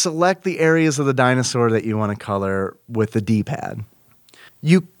you select the areas of the dinosaur that you want to color with the D-pad.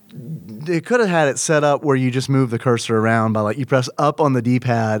 They could have had it set up where you just move the cursor around by like you press up on the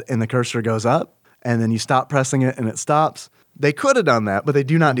D-pad and the cursor goes up and then you stop pressing it and it stops. They could have done that, but they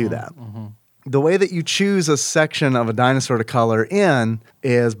do not do that. The way that you choose a section of a dinosaur to color in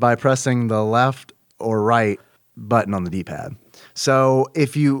is by pressing the left or right button on the D-pad. So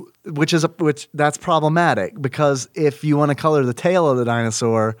that's problematic because if you want to color the tail of the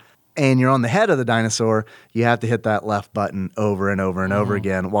dinosaur and you're on the head of the dinosaur, you have to hit that left button over and over and over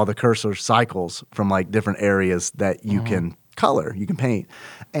again while the cursor cycles from like different areas that you can color, you can paint.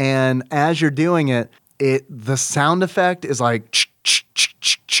 And as you're doing it, the sound effect is like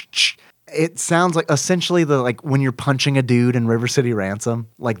it sounds like essentially like when you're punching a dude in River City Ransom,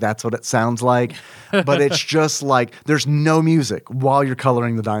 like that's what it sounds like. But it's just like there's no music while you're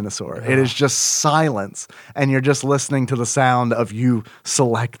coloring the dinosaur. It is just silence, and you're just listening to the sound of you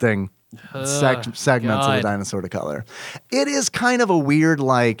selecting segments of the dinosaur to color. It is kind of a weird,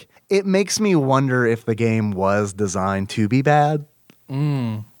 like, it makes me wonder if the game was designed to be bad.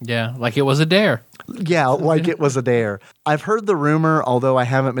 Yeah, like it was a dare. Yeah, like it was a dare. I've heard the rumor, although I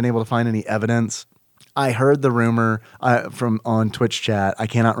haven't been able to find any evidence. I heard the rumor on Twitch chat. I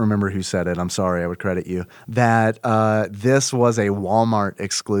cannot remember who said it. I'm sorry. I would credit you. That this was a Walmart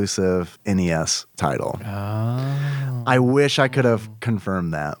exclusive NES title. Oh. I wish I could have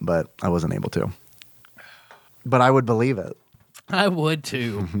confirmed that, but I wasn't able to. But I would believe it. I would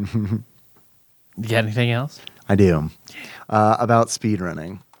too. You got anything else? I do. About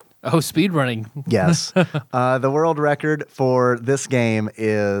speedrunning. Oh, speedrunning. Yes. The world record for this game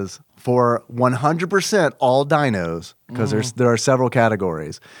is for 100% all dinos, because there are several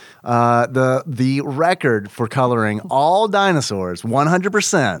categories. The record for coloring all dinosaurs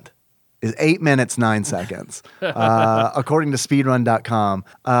 100% is 8 minutes 9 seconds, according to speedrun.com.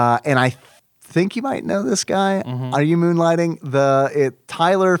 And I think you might know this guy. Are you moonlighting?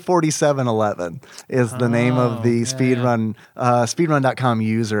 Tyler 4711 is the name of the speedrun.com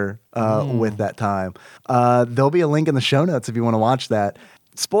user with that time. There'll be a link in the show notes if you want to watch that.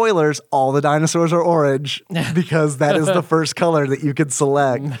 Spoilers, all the dinosaurs are orange because that is the first color that you can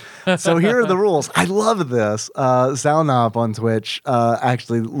select. So here are the rules. I love this. Salnop on Twitch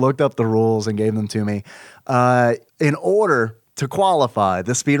actually looked up the rules and gave them to me. In order to qualify,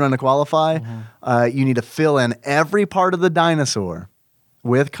 the speedrun to qualify, you need to fill in every part of the dinosaur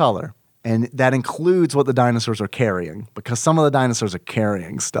with color. And that includes what the dinosaurs are carrying, because some of the dinosaurs are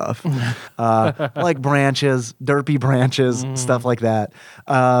carrying stuff, like branches, derpy branches, stuff like that.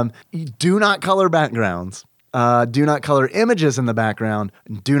 You do not color backgrounds. Do not color images in the background.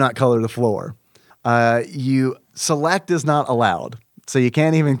 Do not color the floor. Select is not allowed. So you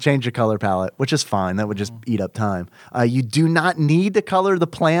can't even change your color palette, which is fine. That would just eat up time. You do not need to color the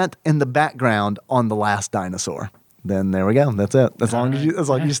plant in the background on the last dinosaur. Then there we go. That's it. As long as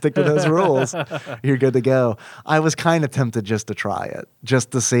you stick to those rules, you're good to go. I was kind of tempted just to try it, just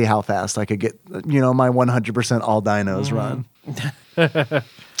to see how fast I could get, my 100% all dinos run.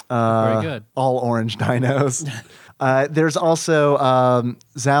 Very good. All orange dinos. There's also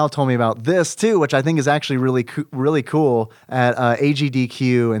Zal told me about this too, which I think is actually really cool. At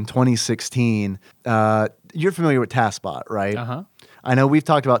AGDQ in 2016, you're familiar with TASBot, right? Uh-huh. I know we've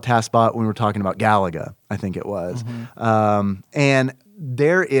talked about TASBot when we were talking about Galaga, I think it was. And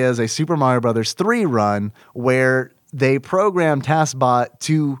there is a Super Mario Brothers 3 run where they programmed TASBot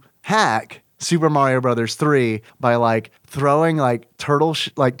to hack Super Mario Brothers 3 by throwing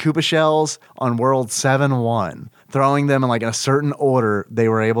Koopa shells on World 7-1, throwing them in a certain order. They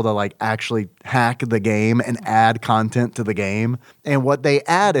were able to actually hack the game and add content to the game. And what they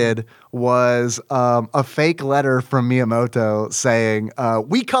added was a fake letter from Miyamoto saying,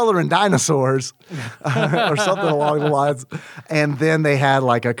 "We color in dinosaurs," or something along the lines. And then they had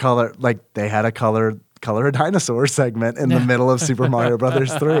a color a dinosaur segment in the middle of Super Mario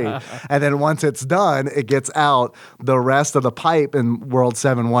Brothers 3. And then once it's done, it gets out, the rest of the pipe in World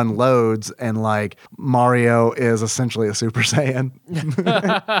 7-1 loads, and Mario is essentially a Super Saiyan.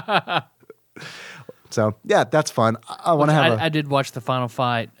 So yeah, that's fun. I did watch the final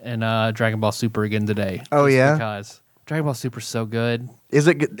fight in Dragon Ball Super again today. Oh yeah? Because Dragon Ball Super's so good. Is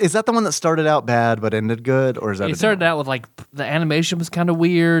that the one that started out bad but ended good, or is that? It started out with the animation was kind of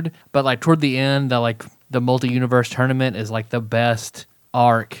weird, but toward the end, the multi-universe tournament is the best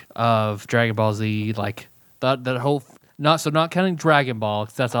arc of Dragon Ball Z. The whole not counting Dragon Ball,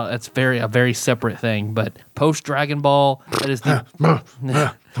 'cause that's a very separate thing. But post Dragon Ball, it is the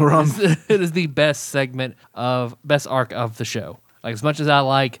it is the best arc of the show. As much as I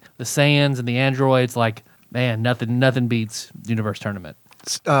like the Saiyans and the androids, man, nothing beats Universe Tournament.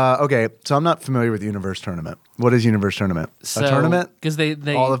 Okay, so I'm not familiar with Universe Tournament. What is Universe Tournament? A tournament? Because they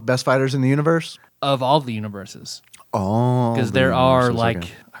all the best fighters in the universe? Of all the universes. Oh. Because there are okay.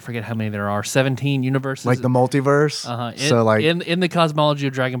 I forget how many there are, 17 universes. The multiverse? Uh-huh. So in the cosmology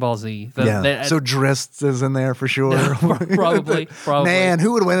of Dragon Ball Z. So Drizzt is in there for sure. Probably. Man,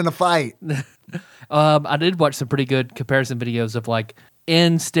 who would win in a fight? I did watch some pretty good comparison videos of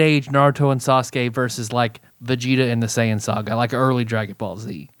end stage Naruto and Sasuke versus Vegeta in the Saiyan Saga, early Dragon Ball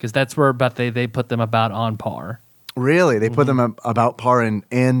Z, because that's where they put them about on par. Really? They put them about par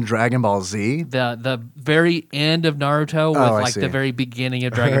in Dragon Ball Z? The very end of Naruto with the very beginning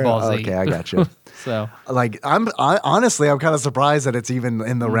of Dragon Ball Z. Okay, I got you. So honestly, I'm kind of surprised that it's even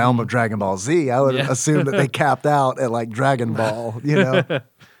in the realm of Dragon Ball Z. I would assume that they capped out at Dragon Ball,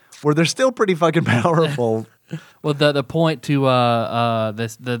 where they're still pretty fucking powerful. Well, the point to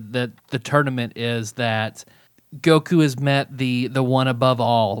the tournament is that Goku has met the one above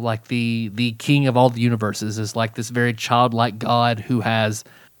all, the king of all the universes, is this very childlike god who has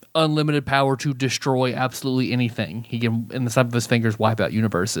unlimited power to destroy absolutely anything. He can, in the snap of his fingers, wipe out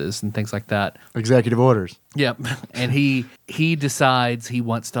universes and things like that. Executive orders. Yep. And he decides he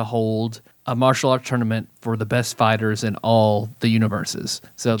wants to hold a martial arts tournament for the best fighters in all the universes.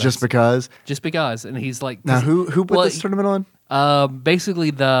 So just because, and he's now who put this tournament on?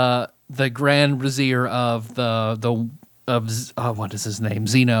 Basically the Grand Vizier of the what is his name?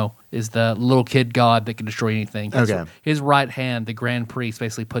 Zeno is the little kid god that can destroy anything. His right hand, the Grand Priest,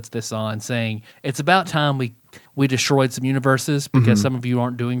 basically puts this on, saying it's about time we destroyed some universes because some of you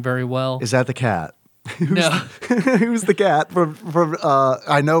aren't doing very well. Is that the cat? No. Who's the cat from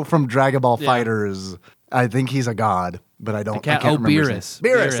I know from Dragon Ball Fighters. I think he's a god, but I can't remember. Beerus.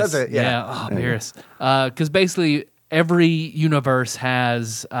 Beerus, that's it. Beerus. Because basically every universe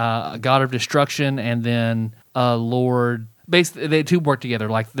has a god of destruction and then a lord. Basically, they two work together.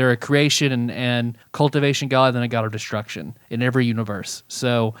 Like they're a creation and cultivation god, and then a god of destruction in every universe.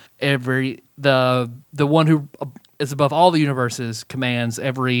 So the one who is above all the universes commands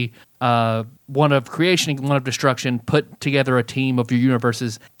every one of creation and one of destruction, put together a team of your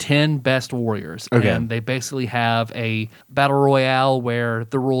universe's 10 best warriors. Okay. And they basically have a battle royale where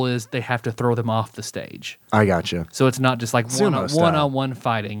the rule is they have to throw them off the stage. I gotcha. So it's not just like one-on-one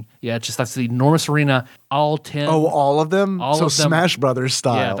fighting. Yeah, it's just that's the enormous arena, all 10. Oh, all of them? All so of them. Smash Brothers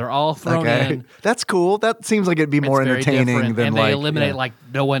style. Yeah, they're all thrown in. That's cool. That seems like it'd be more entertaining than and they eliminate like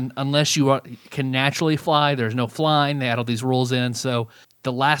no one, unless you can naturally fly, there's no flying. They add all these rules in. So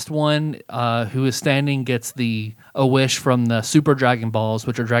the last one who is standing gets a wish from the Super Dragon Balls,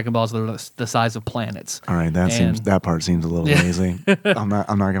 which are Dragon Balls that are the size of planets. All right, that part seems a little lazy. I'm not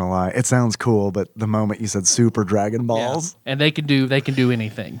gonna lie. It sounds cool, but the moment you said Super Dragon Balls, and they can do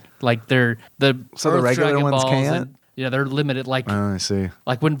anything. Like they're the regular Dragon ones Balls can't. They're limited. Like I see.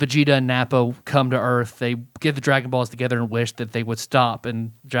 Like when Vegeta and Nappa come to Earth, they get the Dragon Balls together and wish that they would stop.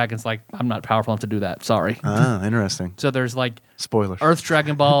 And Dragon's like, I'm not powerful enough to do that. Sorry. Ah, interesting. So there's like spoilers: Earth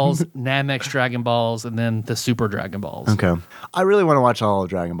Dragon Balls, Namex Dragon Balls, and then the Super Dragon Balls. Okay. I really want to watch all of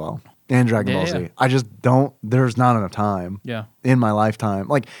Dragon Ball and Dragon Ball Z. I just don't. There's not enough time. Yeah. In my lifetime,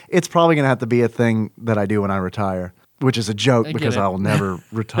 like it's probably gonna have to be a thing that I do when I retire. Which is a joke because I'll never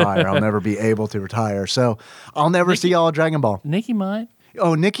retire. I'll never be able to retire. So I'll never see all of Dragon Ball. Nikki might.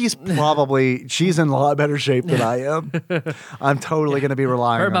 Oh, Nikki's she's in a lot better shape than I am. I'm totally going to be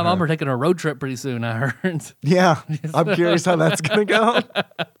relying on her. My mom are taking a road trip pretty soon, I heard. Yeah. I'm curious how that's going to go.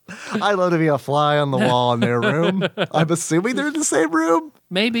 I'd love to be a fly on the wall in their room. I'm assuming they're in the same room.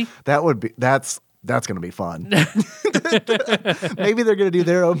 Maybe. That's going to be fun. Maybe they're going to do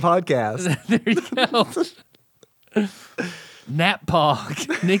their own podcast. There you go. Nap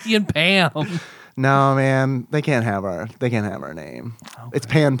Pog, Nikki and Pam. No, man, they can't have our name. Okay. It's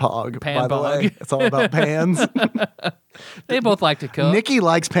Pan Pog, by the way. It's all about pans. They both like to cook. Nikki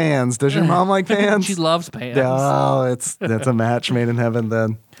likes pans. Does your mom like pans? She loves pans. Oh, that's a match made in heaven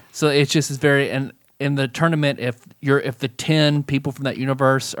then. So it's just and in the tournament, if the 10 people from that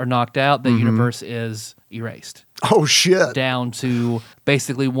universe are knocked out, the universe is erased. Oh shit! Down to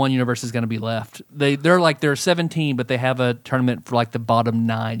basically one universe is going to be left. They're 17, but they have a tournament for like the bottom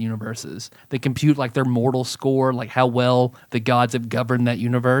 9 universes. They compute like their mortal score, like how well the gods have governed that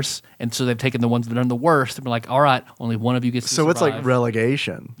universe, and so they've taken the ones that are the worst and been like, all right, only one of you gets to survive. So it's like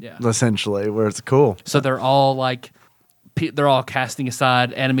relegation, essentially, where it's cool. So they're all like. They're all casting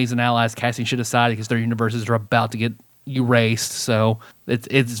aside enemies and allies, casting shit aside because their universes are about to get erased. So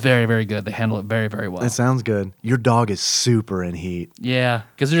it's very, very good. They handle it very, very well. It sounds good. Your dog is super in heat. Yeah,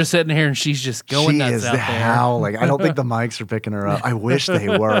 because they're just sitting here and she's just going nuts out there. She is howling. I don't think the mics are picking her up. I wish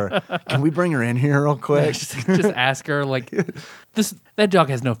they were. Can we bring her in here real quick? Just ask her like, that dog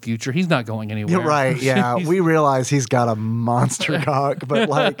has no future. He's not going anywhere. You're right. Yeah, we realize he's got a monster cock, but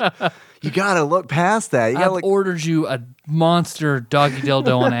like. You gotta look past that. I've ordered you a monster doggy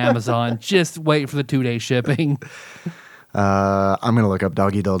dildo on Amazon. Just wait for the 2-day shipping. I'm gonna look up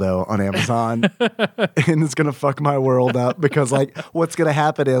doggy dildo on Amazon, and it's gonna fuck my world up because like what's gonna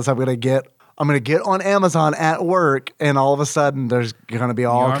happen is I'm gonna get on Amazon at work, and all of a sudden there's gonna be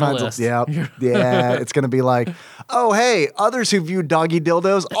all kinds of yeah. It's gonna be like, oh hey, others who viewed doggy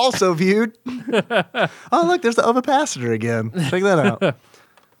dildos also viewed. Oh look, there's the ovipositor again. Check that out.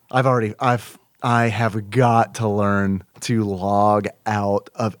 I have got to learn to log out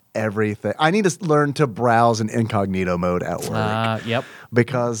of everything. I need to learn to browse in incognito mode at work. Yep.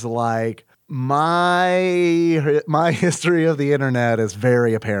 Because like my history of the internet is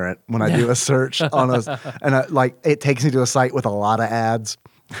very apparent when I do a search on like it takes me to a site with a lot of ads.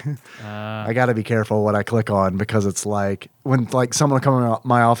 I got to be careful what I click on because it's like when like someone will come in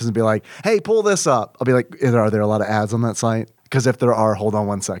my office and be like, "Hey, pull this up." I'll be like, "Are there a lot of ads on that site?" Because if there are, hold on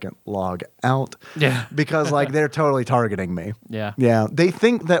 1 second, log out. Yeah. Because like they're totally targeting me. Yeah. Yeah. They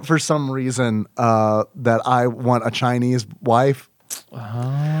think that for some reason that I want a Chinese wife.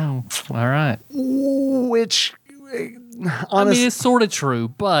 Oh, all right. Which it's sort of true,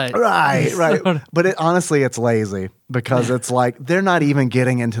 but right. But honestly, it's lazy because it's like they're not even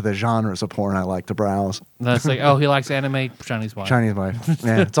getting into the genres of porn I like to browse. That's like, oh, he likes anime, Chinese wife.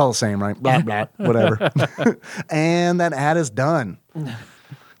 Yeah, it's all the same, right? Blah blah, whatever. And that ad is done.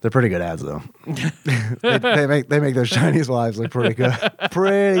 They're pretty good ads though. they make those Chinese wives look pretty good.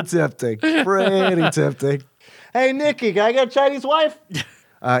 Pretty tempting. Hey Nikki, can I get a Chinese wife?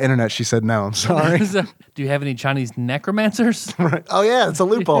 Internet, she said no. I'm sorry. Do you have any Chinese necromancers? Right. Oh yeah, it's a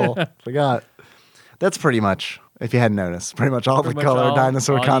loophole. Forgot. That's pretty much, if you hadn't noticed, pretty much all the color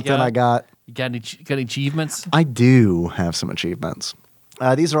dinosaur content I got. You got any achievements? I do have some achievements.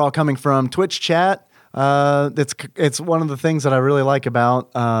 These are all coming from Twitch chat. It's one of the things that I really like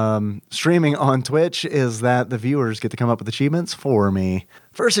about streaming on Twitch is that the viewers get to come up with achievements for me.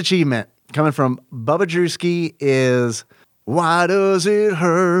 First achievement coming from Bubba Drewski is, why does it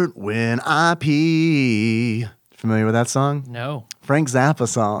hurt when I pee? Familiar with that song? No. Frank Zappa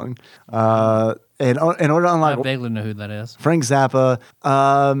song. In order to unlock, I vaguely know who that is. Frank Zappa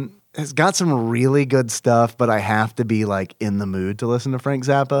has got some really good stuff, but I have to be like in the mood to listen to Frank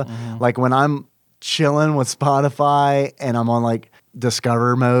Zappa. Mm-hmm. Like when I'm chilling with Spotify and I'm on like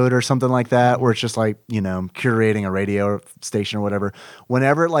Discover mode or something like that, where it's just like, curating a radio station or whatever.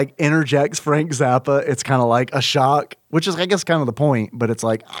 Whenever it like interjects Frank Zappa, it's kind of like a shock, which is, I guess, kind of the point. But it's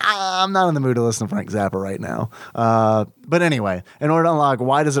like, I'm not in the mood to listen to Frank Zappa right now. But anyway, in order to unlock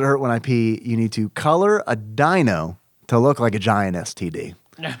Why Does It Hurt When I Pee, you need to color a dino to look like a giant STD,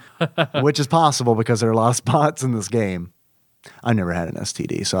 which is possible because there are a lot of spots in this game. I never had an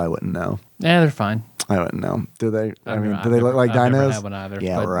STD, so I wouldn't know. Yeah, they're fine. I wouldn't know. Do they? Do they look like dinos? I've never had one either.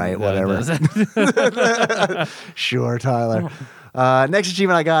 Yeah, right. Whatever. Sure, Tyler. Next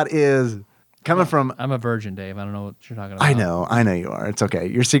achievement I got is coming from. I'm a virgin, Dave. I don't know what you're talking about. I know you are. It's okay.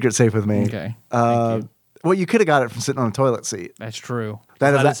 Your secret's safe with me. Okay. Thank you. Well, you could have got it from sitting on a toilet seat. That's true.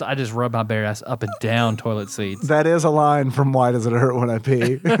 I just rub my bare ass up and down toilet seats. That is a line from Why Does It Hurt When I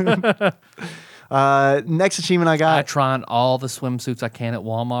Pee? Next achievement I got. I try on all the swimsuits I can at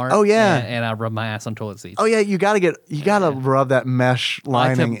Walmart. Oh yeah, and I rub my ass on toilet seats. Oh yeah, you gotta rub that mesh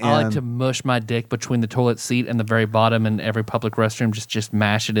lining in. I like to mush my dick between the toilet seat and the very bottom in every public restroom. Just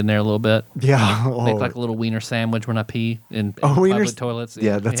mash it in there a little bit. Yeah, make like a little wiener sandwich when I pee in public toilets.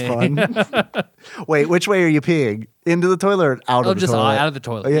 Yeah, that's fun. Wait, which way are you peeing? Into the toilet or out of the toilet? Out of the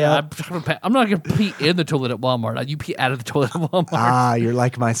toilet. Yeah, I'm not going to pee in the toilet at Walmart. You pee out of the toilet at Walmart. Ah, you're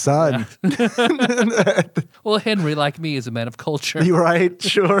like my son. Yeah. Well, Henry, like me, is a man of culture. You're right.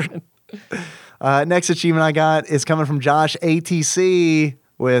 Sure. Next achievement I got is coming from Josh ATC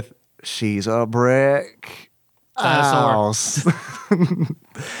with She's a Brick House.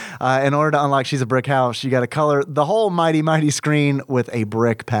 In order to unlock She's a Brick House, you got to color the whole mighty screen with a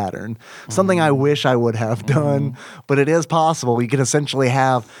brick pattern. Something I wish I would have done, but it is possible. You can essentially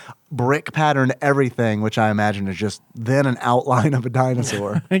have brick pattern everything, which I imagine is just then an outline of a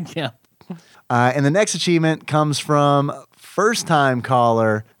dinosaur. Yeah. And the next achievement comes from first-time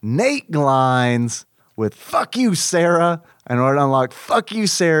caller Nate Glines with Fuck You, Sarah. In order to unlock Fuck You,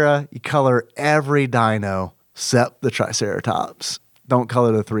 Sarah, you color every dino except the Triceratops. Don't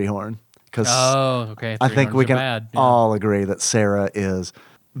color the three-horn. Okay. I think we can all agree that Sarah is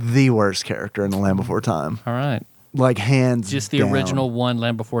the worst character in The Land Before Time. All right. Like, hands just the down. original one,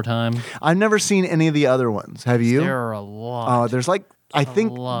 Land Before Time? I've never seen any of the other ones. Have you? There are a lot. There's like, I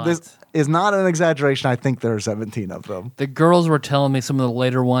think this is not an exaggeration. I think there are 17 of them. The girls were telling me some of the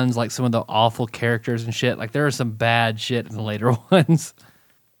later ones, like some of the awful characters and shit. Like, there are some bad shit in the later ones.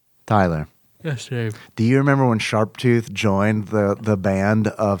 Tyler. Yes, Dave. Do you remember when Sharptooth joined the band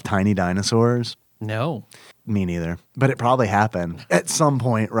of tiny dinosaurs? No. Me neither. But it probably happened at some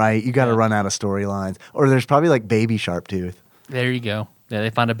point, right? You got to run out of storylines. Or there's probably like baby Sharptooth. There you go. Yeah, they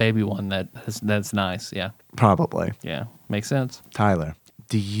find a baby one that's nice. Yeah. Probably. Yeah. Makes sense. Tyler,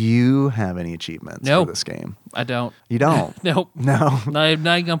 do you have any achievements for this game? I don't. You don't? Nope. No. I'm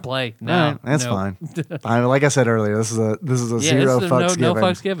not gonna play. No. Right, that's fine. Like I said earlier, this is a zero fucks given. No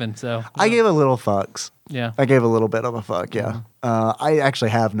fucks given. So I gave a little fucks. Yeah. I gave a little bit of a fuck. Yeah. I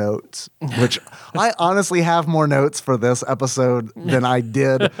actually have notes, which I honestly have more notes for this episode than I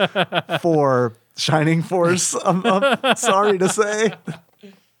did for Shining Force. I'm sorry to say.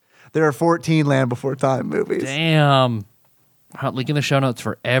 There are 14 Land Before Time movies. Damn. I'm linking the show notes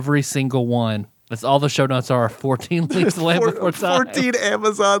for every single one. That's all the show notes are. 14 links to Land Before Time. 14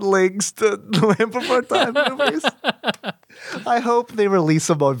 Amazon links to Land Before Time movies. I hope they release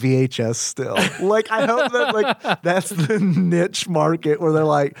them on VHS still. Like, I hope that that's the niche market where they're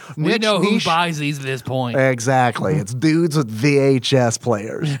like, we know who buys these at this point. Exactly. It's dudes with VHS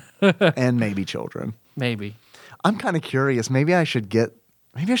players and maybe children. Maybe. I'm kind of curious. Maybe I should get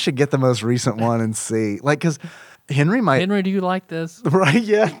the most recent one and see. Like, because Henry, do you like this? Right?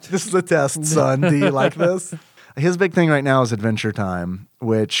 Yeah. This is a test, son. Do you like this? His big thing right now is Adventure Time,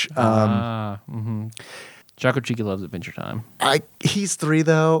 which Choco Chica loves Adventure Time. He's 3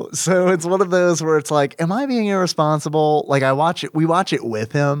 though, so it's one of those where it's like, am I being irresponsible? Like we watch it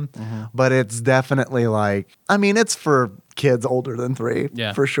with him, but it's definitely like, I mean, it's for kids older than 3,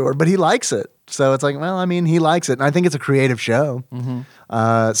 for sure. But he likes it, so it's like, well, I mean, he likes it, and I think it's a creative show.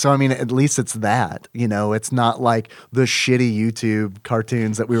 So I mean, at least it's that, it's not like the shitty YouTube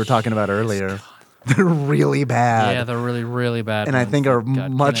cartoons that we were talking about earlier. They're really bad. Yeah, they're really, really bad. And I think are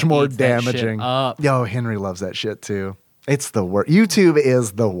much more damaging. Yo, Henry loves that shit too. It's the worst. YouTube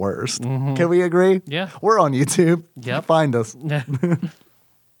is the worst. Can we agree? Yeah. We're on YouTube. Yep. Find us.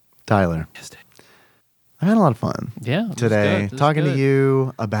 Tyler. I had a lot of fun. Today. Talking to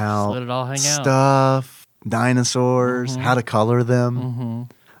you about let it all hang out. Stuff, dinosaurs, how to color them.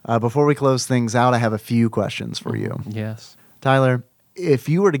 Before we close things out, I have a few questions for you. Yes. Tyler, if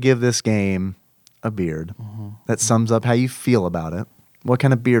you were to give this game a beard that sums up how you feel about it, what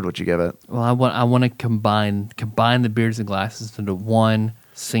kind of beard would you give it? Well, I want to combine the beards and glasses into one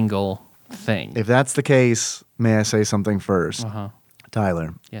single thing. If that's the case, may I say something first?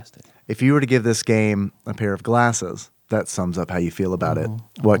 Tyler. Yes, Dave. If you were to give this game a pair of glasses that sums up how you feel about it,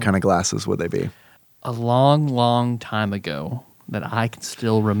 what kind of glasses would they be? A long, long time ago that I can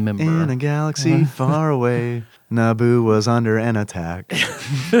still remember. In a galaxy far away, Naboo was under an attack.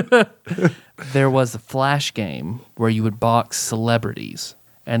 There was a Flash game where you would box celebrities,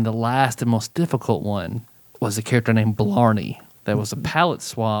 and the last and most difficult one was a character named Blarney that was a palette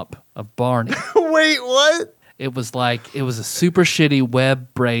swap of Barney. Wait, what? It was a super shitty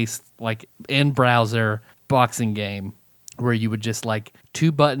web-based, like in-browser boxing game where you would just like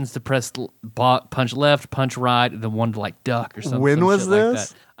 2 buttons to press punch left, punch right, and then one to like duck or something. When was this? Like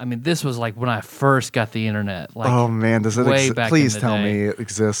that. I mean, this was like when I first got the internet. Like, oh man, does it way back please in the tell day. me it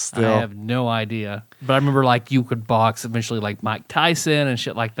exists still. I have no idea. But I remember like you could box eventually like Mike Tyson and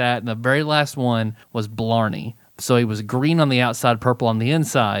shit like that. And the very last one was Blarney. So he was green on the outside, purple on the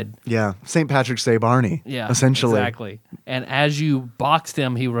inside. Yeah, St. Patrick's Day Barney. Yeah, essentially. Exactly. And as you boxed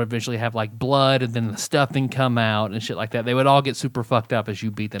him, he would eventually have like blood and then the stuffing come out and shit like that. They would all get super fucked up as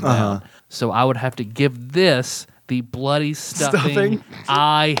you beat them down. So I would have to give this the bloody stuffing?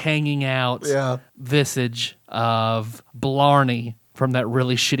 Eye hanging out visage of Blarney from that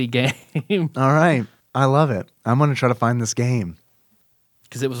really shitty game. All right. I love it. I'm going to try to find this game.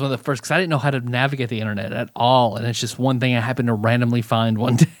 Because it was one of the first, because I didn't know how to navigate the internet at all. And it's just one thing I happened to randomly find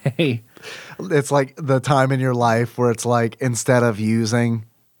one day. It's like the time in your life where it's like, instead of using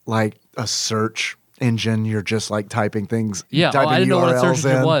like a search engine, you're just like typing things. Yeah, I didn't know what a search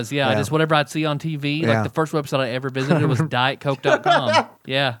engine was. Yeah, just whatever I'd see on TV. Yeah. Like the first website I ever visited was dietcoke.com.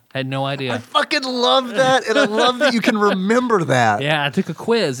 Yeah, had no idea. I fucking love that. And I love that you can remember that. Yeah, I took a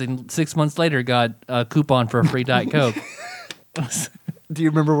quiz and 6 months later got a coupon for a free Diet Coke. Do you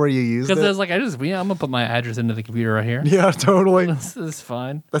remember where you used it? Because I was like, I'm going to put my address into the computer right here. Yeah, totally. This is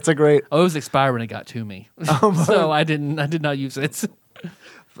fine. That's a great. Oh, it was expired when it got to me. So I did not use it.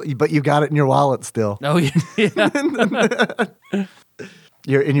 But you got it in your wallet still. Oh, yeah.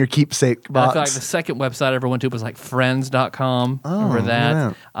 You're in your keepsake box. I feel like the second website I ever went to was like friends.com. Remember that?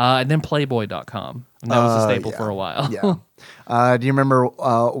 Yeah. And then playboy.com. And that was a staple for a while. Yeah. Do you remember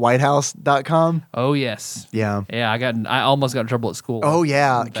whitehouse.com? Oh, yes. Yeah. Yeah, I almost got in trouble at school. Oh,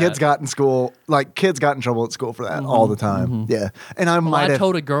 yeah. Kids got in trouble at school for that all the time. Yeah. And I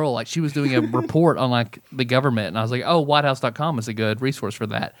told a girl, like, she was doing a report on, like, the government, and I was like, oh, whitehouse.com is a good resource for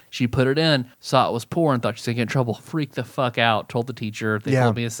that. She put it in, saw it was poor, and thought she was going to get in trouble. Freaked the fuck out, told the teacher. They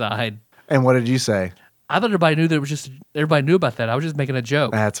pulled me aside. And what did you say? I thought everybody knew about that. I was just making a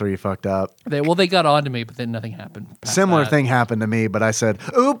joke. That's where you fucked up. They got on to me, but then nothing happened. Similar thing happened to me, but I said,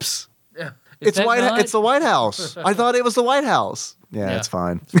 oops. Yeah. It's the White House. I thought it was the White House. Yeah. It's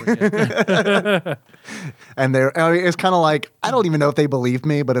fine. And it's kind of like, I don't even know if they believe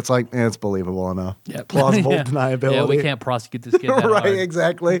me, but it's like, it's believable enough. Yeah. Plausible deniability. Yeah, we can't prosecute this kid that right, hard.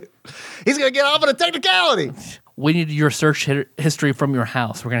 Exactly. He's going to get off on a technicality. We need your search history from your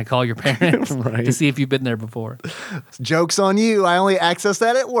house. We're going to call your parents to see if you've been there before. Joke's on you. I only access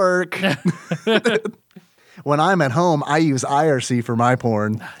that at work. When I'm at home, I use IRC for my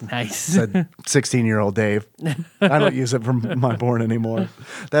porn. Nice. Said 16-year-old Dave. I don't use it for my porn anymore.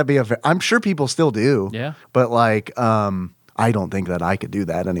 That'd be I'm sure people still do. Yeah. But like, I don't think that I could do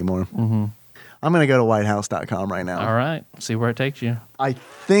that anymore. Mm-hmm. I'm going to go to whitehouse.com right now. All right. See where it takes you. I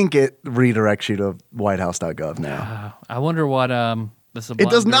think it redirects you to whitehouse.gov now. I wonder what the It does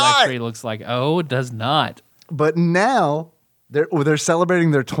sublime not. directory looks like. Oh, it does not. But now they're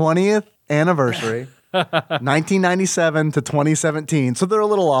celebrating their 20th anniversary, 1997 to 2017. So they're a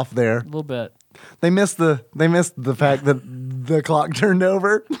little off there. A little bit. They missed the fact that the clock turned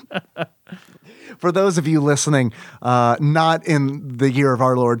over. For those of you listening, not in the year of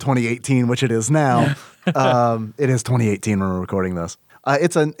our Lord 2018, which it is now, it is 2018 when we're recording this.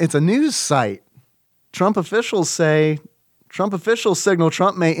 It's a news site. Trump officials signal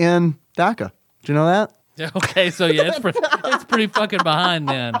Trump may end DACA. Do you know that? Okay, so yeah, it's pretty fucking behind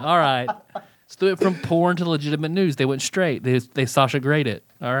then. All right. Let's do it from porn to legitimate news. They went straight. They Sasha Grey'd it.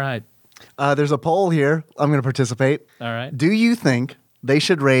 All right. There's a poll here. I'm going to participate. All right. Do you think they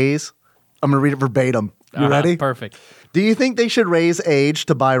should raise... I'm going to read it verbatim. You ready? Perfect. Do you think they should raise age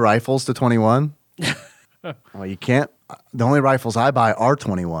to buy rifles to 21? Well, you can't. The only rifles I buy are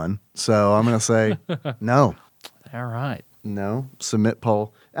 21. So I'm going to say no. All right. No. Submit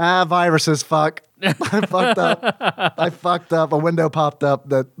poll. Viruses, fuck. I fucked up. A window popped up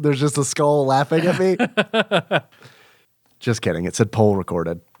that there's just a skull laughing at me. Just kidding. It said poll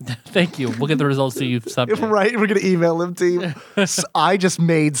recorded. Thank you. We'll get the results to you someday. Right? We're going to email them to you. I just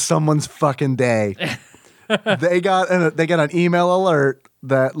made someone's fucking day. They got an email alert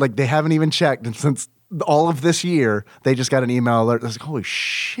that like they haven't even checked, and since all of this year, they just got an email alert. I was like, holy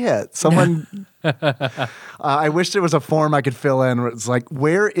shit. Someone... I wish there was a form I could fill in where it's like,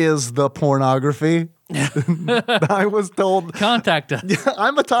 where is the pornography? I was told... Contact us. Yeah,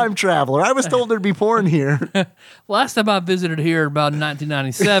 I'm a time traveler. I was told there'd be porn here. Last time I visited here about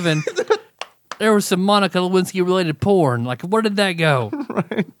 1997, there was some Monica Lewinsky-related porn. Like, where did that go?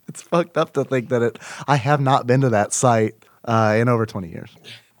 Right. It's fucked up to think that I have not been to that site in over 20 years.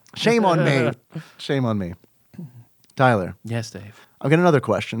 Shame on me. Shame on me. Tyler. Yes, Dave. I've got another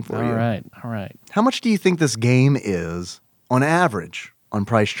question for you. All right. How much do you think this game is on average on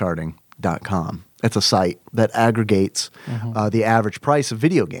pricecharting.com? It's a site that aggregates the average price of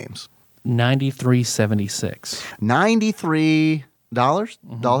video games. $93.76. $93?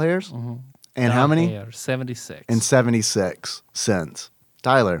 Doll hairs? And how many? 76. And 76 cents.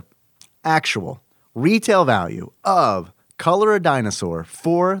 Tyler, actual retail value of Color a Dinosaur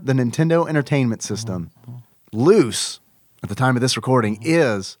for the Nintendo Entertainment System, loose at the time of this recording,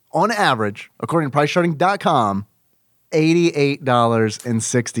 is, on average, according to PriceCharting.com,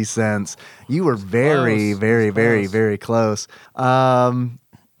 $88.60. You were very, very close.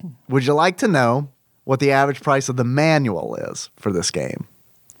 Would you like to know what the average price of the manual is for this game?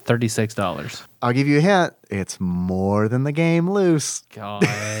 $36. I'll give you a hint. It's more than the game loose. God.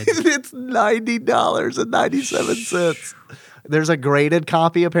 It's $90.97. There's a graded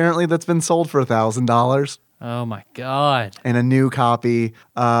copy apparently that's been sold for $1,000. Oh my God. And a new copy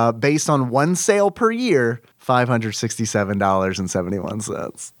based on one sale per year,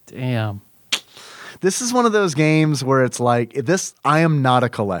 $567.71. Damn. This is one of those games where it's like, I am not a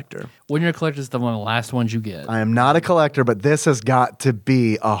collector. When you're a collector, it's one of the last ones you get. I am not a collector, but this has got to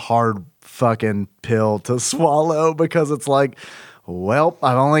be a hard fucking pill to swallow because it's like, well,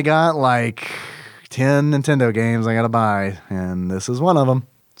 I've only got like 10 Nintendo games I got to buy, and this is one of them.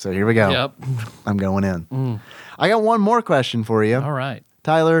 So here we go. Yep. I'm going in. I got one more question for you. All right.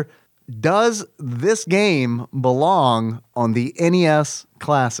 Tyler, does this game belong on the NES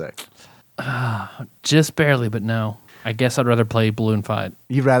Classic? Just barely, but no. I guess I'd rather play Balloon Fight.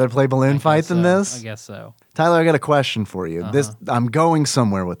 You'd rather play Balloon Fight than this? I guess so. Tyler, I got a question for you. I'm going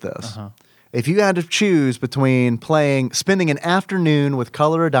somewhere with this. If you had to choose between spending an afternoon with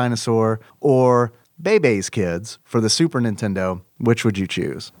Color a Dinosaur or Bebe's Kids for the Super Nintendo, which would you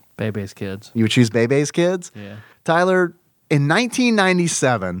choose? Bebe's Kids. You would choose Bebe's Kids? Yeah. Tyler, in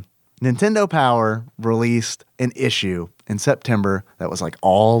 1997, Nintendo Power released an issue in September that was like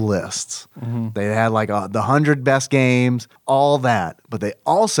all lists. They had like the 100 best games, all that. But they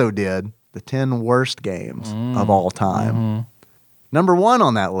also did the 10 worst games of all time. Number one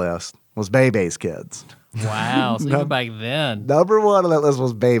on that list was Bebe's Kids. Wow. So even back then. Number one on that list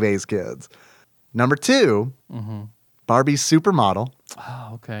was Bebe's Kids. Number two, Barbie's Supermodel.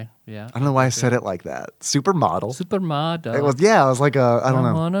 Oh, okay. Yeah. I don't know why I said it like that. Supermodel. Supermodel. It was, yeah, it was like I don't know.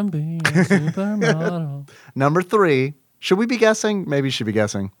 I want to be a supermodel. Number three, should we be guessing? Maybe you should be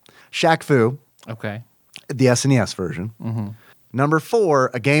guessing. Shaq Fu. Okay. The SNES version. Number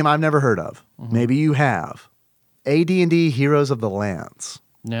four, a game I've never heard of. Maybe you have. AD&D Heroes of the Lance.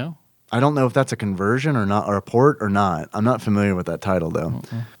 No. I don't know if that's a conversion or not, or a port or not. I'm not familiar with that title though.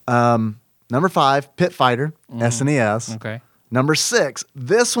 Number five, Pit Fighter, SNES. Okay. Number six,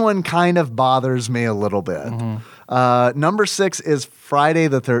 this one kind of bothers me a little bit. Number six is Friday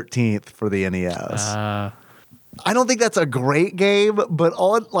the 13th for the NES. I don't think that's a great game, but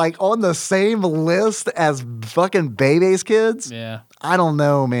on the same list as fucking Bebe's Kids. Yeah. I don't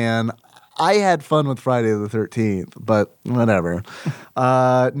know, man. I had fun with Friday the 13th, but whatever.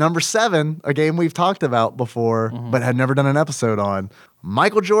 Number 7, a game we've talked about before, but had never done an episode on.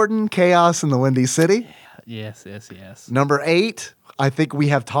 Michael Jordan, Chaos in the Windy City. Yes. Number 8, I think we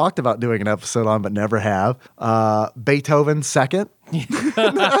have talked about doing an episode on, but never have. Beethoven Second.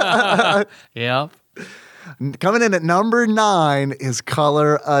 Yep. Coming in at number 9 is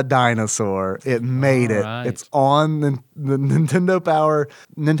Color a Dinosaur. It made it. Right. It's on the Nintendo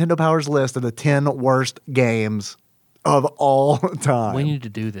Power's list of the 10 worst games of all time. We need to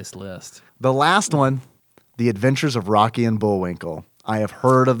do this list. The last one, The Adventures of Rocky and Bullwinkle. I have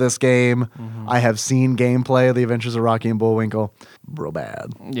heard of this game. I have seen gameplay of The Adventures of Rocky and Bullwinkle. Real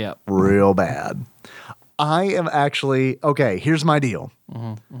bad. Yep. Real bad. I am actually, okay, here's my deal.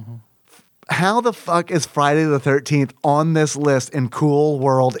 How the fuck is Friday the 13th on this list and Cool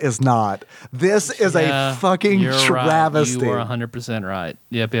World is not? This is a fucking travesty. Right. You are 100% right.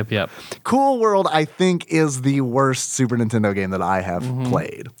 Yep. Cool World, I think, is the worst Super Nintendo game that I have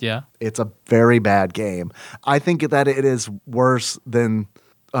played. Yeah. It's a very bad game. I think that it is worse than,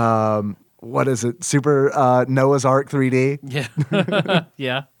 what is it? Super Noah's Ark 3D? Yeah.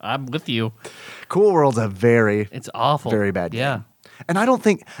 Yeah, I'm with you. Cool World's it's awful. very bad game. Yeah. And I don't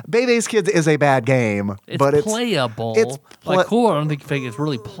think Bebe's Kids is a bad game, but it's playable. Like Cool, I don't think it's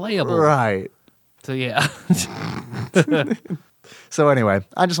really playable. Right. So yeah. So anyway,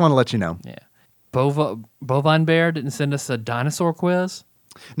 I just want to let you know. Yeah. Bovine Bear didn't send us a dinosaur quiz.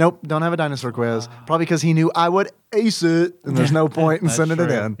 Nope, don't have a dinosaur quiz. Probably because he knew I would ace it, and there's no point in sending it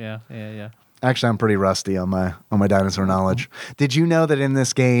in. Yeah. Actually, I'm pretty rusty on my dinosaur knowledge. Did you know that in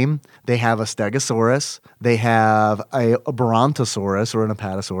this game they have a Stegosaurus, they have a Brontosaurus or an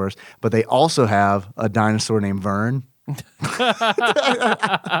Apatosaurus, but they also have a dinosaur named Vern?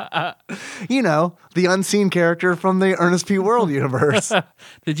 You know, the unseen character from the Ernest P. World universe.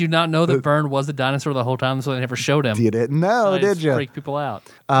 Did you not know that Vern was a dinosaur the whole time, so they never showed him? You didn't know, did you? Freak people out.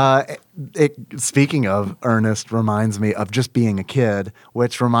 Speaking of Ernest, reminds me of just being a kid,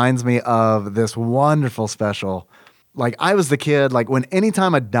 which reminds me of this wonderful special. Like, I was the kid, like, when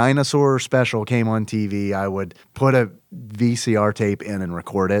anytime a dinosaur special came on TV, I would put a VCR tape in and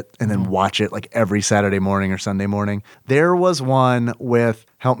record it and then watch it, like, every Saturday morning or Sunday morning. There was one with,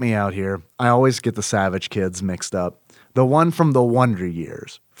 help me out here, I always get the Savage Kids mixed up. The one from the Wonder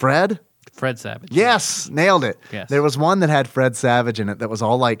Years. Fred Savage. Yes, nailed it. Yes. There was one that had Fred Savage in it that was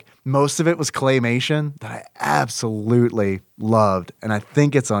all like, most of it was claymation that I absolutely loved. And I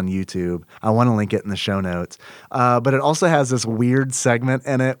think it's on YouTube. I want to link it in the show notes. But it also has this weird segment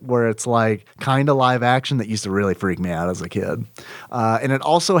in it where it's like kind of live action that used to really freak me out as a kid. And it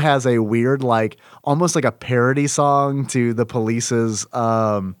also has a weird, like, almost like a parody song to the Police's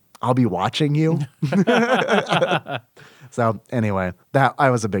I'll Be Watching You. So anyway, that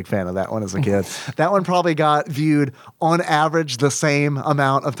I was a big fan of that one as a kid. That one probably got viewed on average the same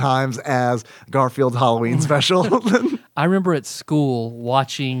amount of times as Garfield's Halloween special. I remember at school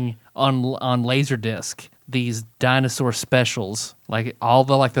watching on Laserdisc these dinosaur specials. Like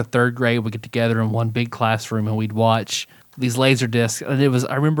the third grade would get together in one big classroom and we'd watch these Laserdiscs. And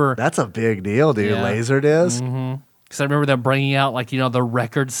I remember that's a big deal, dude. Yeah. Laserdisc. Mm-hmm. Because I remember them bringing out, like, the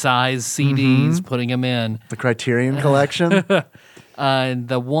record-size CDs, putting them in. The Criterion Collection. And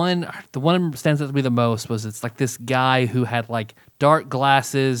the one that stands out to me the most was it's like this guy who had, like, dark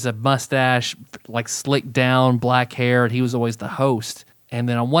glasses, a mustache, like, slicked down, black hair, and he was always the host. And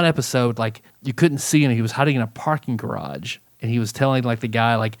then on one episode, like, you couldn't see him. He was hiding in a parking garage. And he was telling, like, the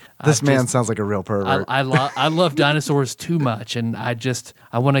guy, like... This man sounds like a real pervert. I love dinosaurs too much, and I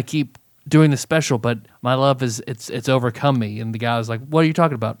want to keep... doing the special, but my love it's overcome me. And the guy was like, "What are you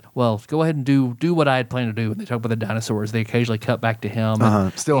talking about?" Well, go ahead and do what I had planned to do. And they talk about the dinosaurs. They occasionally cut back to him.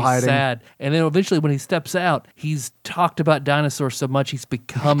 Still he's hiding. Sad. And then eventually, when he steps out, he's talked about dinosaurs so much he's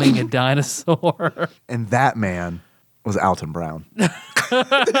becoming a dinosaur. And that man was Alton Brown.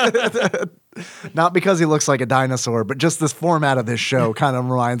 Not because he looks like a dinosaur, but just this format of this show kind of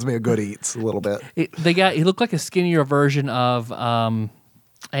reminds me of Good Eats a little bit. He looked like a skinnier version of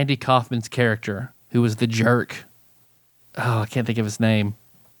Andy Kaufman's character, who was the jerk. Oh, I can't think of his name.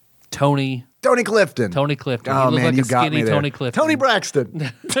 Tony Clifton. Oh, man, like you got me there. Tony Clifton. Tony Braxton.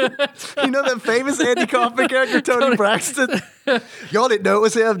 You know that famous Andy Kaufman character, Tony Braxton? Y'all didn't know it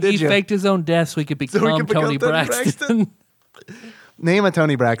was him, did you? He faked his own death so he could become Tony Braxton. Name a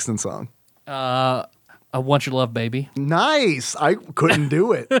Tony Braxton song. I Want Your Love, Baby. Nice. I couldn't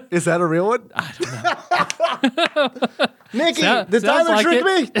do it. Is that a real one? I don't know. Nikki, did Tyler trick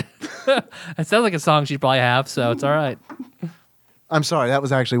me? It sounds like a song she'd probably have, so it's all right. I'm sorry, that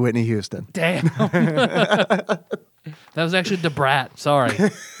was actually Whitney Houston. Damn. That was actually Da Brat. Sorry.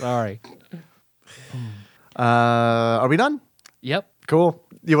 Are we done? Yep. Cool.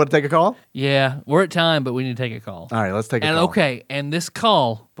 You want to take a call? Yeah, we're at time, but we need to take a call. All right, let's take a and call. Okay, and this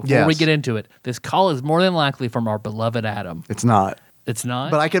call, before we get into it, this call is more than likely from our beloved Adam. It's not. It's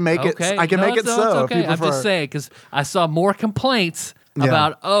not? But I can make it. I can make it so. It's okay. I'm just saying, because I saw more complaints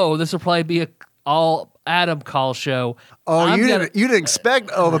about, this will probably be a all Adam call show. Oh, you didn't expect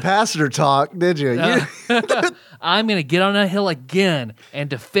the passenger talk, did you? I'm going to get on a hill again and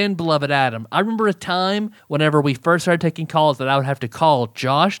defend beloved Adam. I remember a time whenever we first started taking calls that I would have to call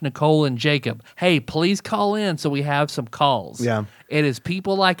Josh, Nicole, and Jacob. Hey, please call in so we have some calls. Yeah. It is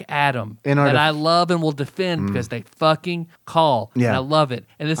people like Adam that I love and will defend because they fucking call. Yeah. And I love it.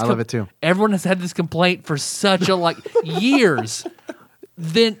 And I love it too. Everyone has had this complaint for such a years.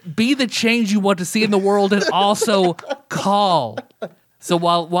 Then be the change you want to see in the world and also call. So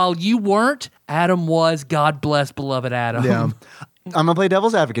while you weren't, Adam was. God bless beloved Adam. Yeah. I'm gonna play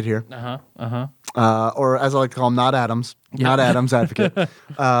devil's advocate here. Or as I like to call him, not Adams. Not Adams advocate.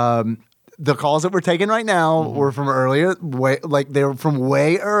 The calls that we're taking right now were from earlier, they were from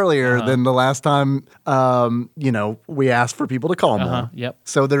way earlier than the last time. We asked for people to call more. Yep.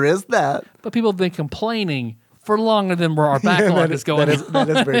 So there is that. But people have been complaining for longer than where our backlog is going. That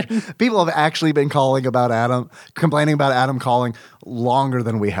is very true. People have actually been complaining about Adam calling longer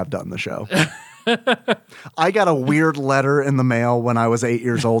than we have done the show. I got a weird letter in the mail when I was 8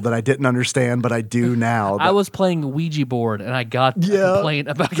 years old that I didn't understand, but I do now. I was playing a Ouija board and I got a complaint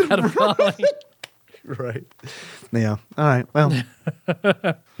about Adam calling. Right. Yeah. All right. Well,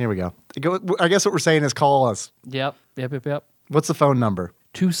 here we go. I guess what we're saying is call us. Yep. What's the phone number?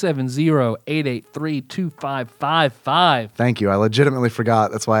 270-883-2555. Thank you. I legitimately forgot.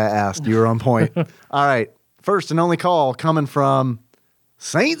 That's why I asked. You were on point. All right. First and only call coming from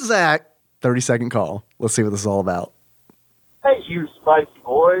St. Zach. 30-second call. Let's see what this is all about. Hey, you spicy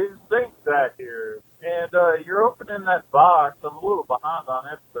boys. St. Zach here. And you're opening that box. I'm a little behind on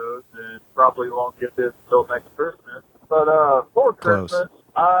episodes and probably won't get this until next Christmas. But for Christmas,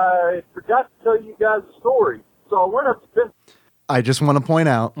 I forgot to tell you guys a story. So I went up to I just want to point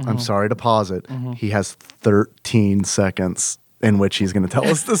out, I'm sorry to pause it. He has 13 seconds in which he's going to tell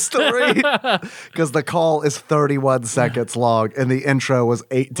us the story because the call is 31 seconds long and the intro was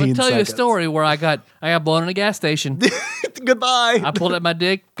 18 seconds. I'll tell you a story where I got blown in a gas station. Goodbye. I pulled up my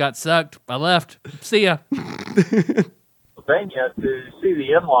dick, got sucked, I left. See ya. Pennsylvania to see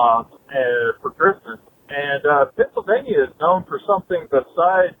the in-laws for Christmas. And Pennsylvania is known for something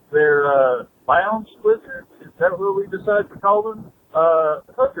besides their lounge lizards. Is that what we decided to call them?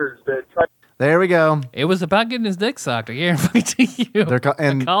 Hookers that try. There we go. It was about getting his dick sucked. I guarantee you. I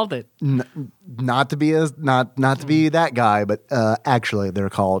called it. Not to be that guy, but actually, they're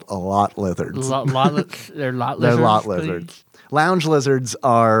called a lot lizards. They're lot lizards. They're lot lizards. Lounge lizards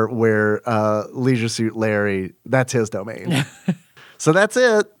are where Leisure Suit Larry. That's his domain. So that's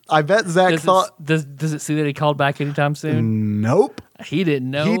it. I bet Zach thought. Does it see that he called back anytime soon? Nope. He didn't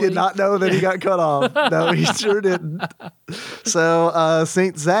know. He did not know that he got cut off. No, he sure didn't. So,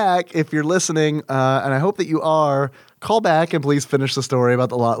 St. Zach, if you're listening, and I hope that you are, call back and please finish the story about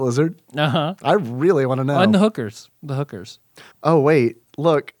the lot lizard. I really want to know. And the hookers. Oh, wait.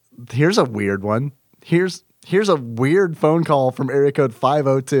 Look, here's a weird one. Here's a weird phone call from area code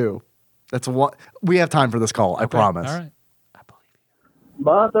 502. That's what we have time for this call. I promise. All right.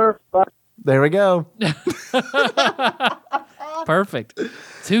 Motherfucker. There we go. Perfect.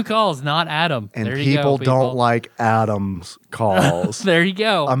 2 calls, not Adam. And there you people go, don't like Adam's calls. There you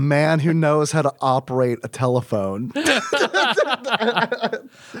go. A man who knows how to operate a telephone.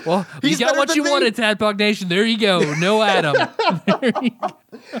 Well, you got what you wanted, Tadpog Nation. There you go. No Adam.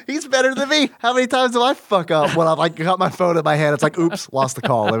 He's better than me. How many times do I fuck up when I got my phone in my hand? It's like, oops, lost the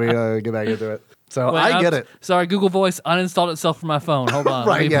call. Let me get back into it. So I get it. Sorry, Google Voice uninstalled itself from my phone. Hold on.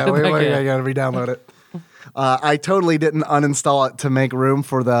 Right, yeah. Wait, I got to re-download it. I totally didn't uninstall it to make room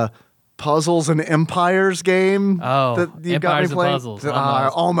for the Puzzles and Empires game. Oh, that you got me playing. Puzzles. I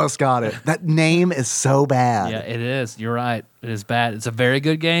almost got it. That name is so bad. Yeah, it is. You're right. It is bad. It's a very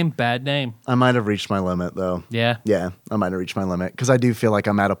good game. Bad name. I might have reached my limit though. Yeah. Yeah, I might have reached my limit because I do feel like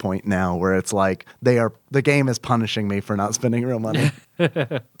I'm at a point now where it's like the game is punishing me for not spending real money.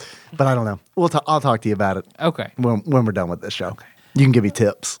 But I don't know. I'll talk to you about it. Okay. When we're done with this show. Okay. You can give me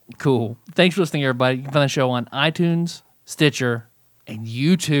tips. Cool. Thanks for listening, everybody. You can find the show on iTunes, Stitcher, and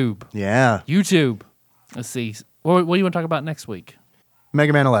YouTube. Yeah. YouTube. Let's see. What do you want to talk about next week?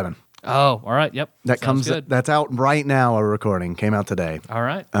 Mega Man 11. Oh, all right. Yep. That good. That's out right now. We're recording. Came out today. All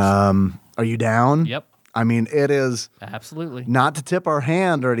right. Are you down? Yep. I mean, it is absolutely not to tip our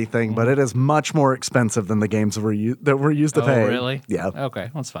hand or anything, but it is much more expensive than the games that we're used to pay. Oh, really? Yeah. Okay,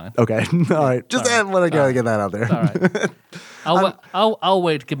 that's fine. Okay. All right. Just want to go get that out there. All right. I'll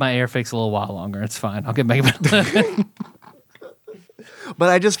wait to get my air fix a little while longer. It's fine. I'll get back. But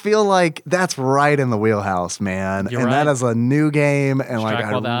I just feel like that's right in the wheelhouse, man. You're and right. that is a new game, and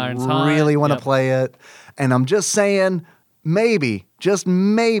Strike while the I iron's hot. really want to Yep. play it. And I'm just saying, maybe, just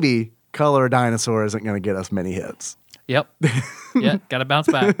maybe, Color of Dinosaur isn't going to get us many hits. Yep. Yeah. Got to bounce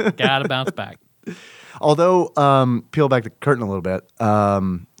back. Although, peel back the curtain a little bit,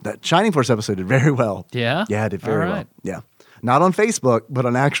 that Shining Force episode did very well. Yeah? Yeah, it did very All well. right. Yeah. Not on Facebook, but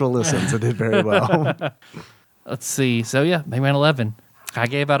on actual listens, it did very well. Let's see. So yeah, Mega Man 11. I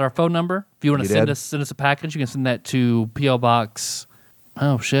gave out our phone number. If you want to You send did? us a package, you can send that to PO Box.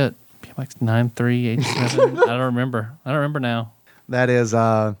 Oh shit, PO Box 9387. I don't remember now. That is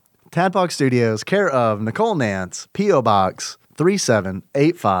Tadpog Studios, care of Nicole Nance, P.O. Box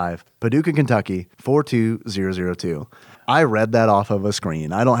 3785, Paducah, Kentucky 42002. I read that off of a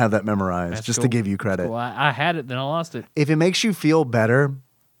screen. I don't have that memorized, That's just cool. to give you credit. Well, I had it, then I lost it. If it makes you feel better,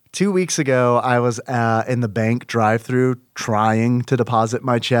 2 weeks ago, I was in the bank drive-thru trying to deposit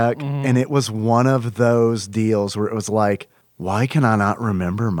my check, and it was one of those deals where it was like, why can I not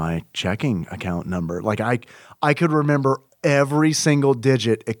remember my checking account number? Like I could remember every single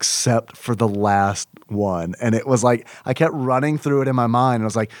digit except for the last one, and it was like I kept running through it in my mind. And I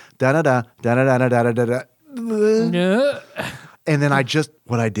was like da da da da da da da da da da. Yeah. And then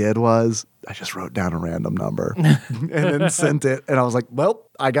what I did was I just wrote down a random number and then sent it. And I was like, well,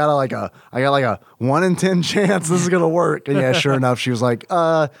 I got like a 1 in 10 chance this is going to work. And yeah, sure enough, she was like,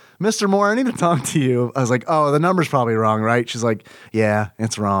 Mr. Moore, I need to talk to you. I was like, oh, the number's probably wrong, right? She's like, yeah,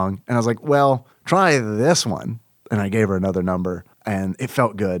 it's wrong. And I was like, well, try this one. And I gave her another number and it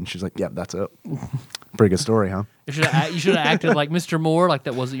felt good. And she's like, yep, that's it. Pretty good story, huh? You should have acted like Mr. Moore, like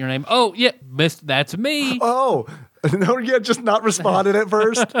that wasn't your name. Oh, yeah, that's me. Oh, no, yeah, just not responded at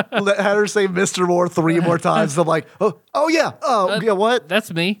first. Had her say Mr. Moore 3 more times. I'm like, oh yeah, yeah, what?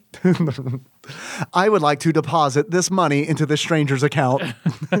 That's me. I would like to deposit this money into this stranger's account.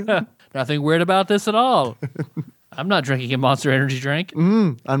 Nothing weird about this at all. I'm not drinking a Monster Energy drink.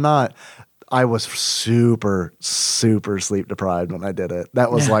 I'm not. I was super, super sleep deprived when I did it.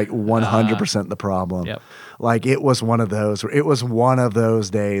 That was like 100% the problem. Yep. Like it was one of those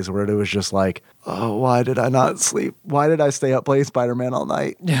days where it was just like, oh, why did I not sleep? Why did I stay up playing Spider-Man all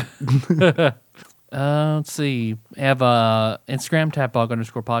night? Let's see. I have Instagram,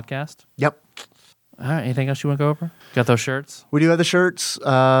 Tadpog_podcast. Yep. All right. Anything else you want to go over? Got those shirts? We do have the shirts.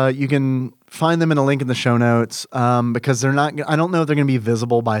 You can find them in a link in the show notes because they're not. I don't know if they're going to be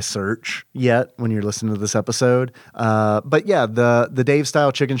visible by search yet when you're listening to this episode. But yeah, the Dave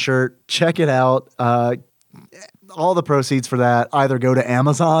Style chicken shirt. Check it out. All the proceeds for that either go to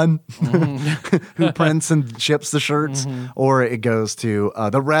Amazon, who prints and ships the shirts, or it goes to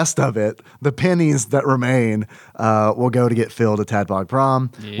the rest of it. The pennies that remain will go to get Phil to Tadpog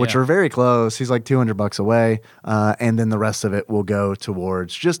Prom, which are very close. He's like $200 away, and then the rest of it will go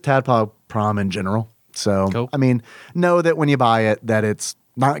towards just Tadpog Prom in general. So, cool. I mean, know that when you buy it, that it's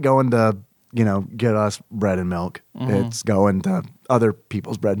not going to get us bread and milk. It's going to other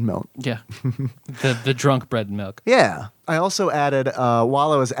people's bread and milk. Yeah. the drunk bread and milk. Yeah. I also added,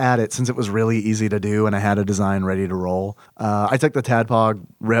 while I was at it, since it was really easy to do and I had a design ready to roll, I took the Tadpog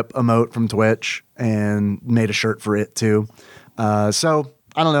rip emote from Twitch and made a shirt for it too. So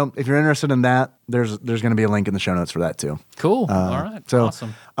I don't know if you're interested in that. There's going to be a link in the show notes for that too. Cool. All right. So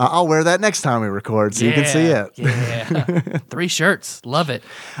awesome. I'll wear that next time we record so you can see it. Yeah. 3 shirts. Love it.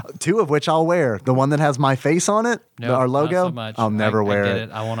 2 of which I'll wear. The one that has my face on it, No, our logo, not so much. I'll never wear I get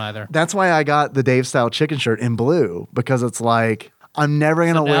it. I won't either. That's why I got the Dave Style chicken shirt in blue because it's like I'm never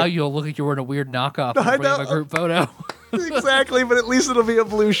going to Now wear. you'll look like you're wearing a weird knockoff I if we have a know. group photo. Exactly, but at least it'll be a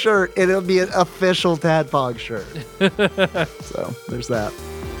blue shirt and it'll be an official Tadpog shirt. So there's that.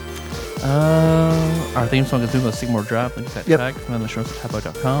 Our theme song is Doom Sigmore Drive. Link that Yep. tag. Come on the show at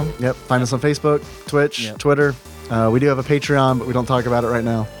Tadpog.com. Yep. Find us on Facebook, Twitch, Yep. Twitter. We do have a Patreon, but we don't talk about it right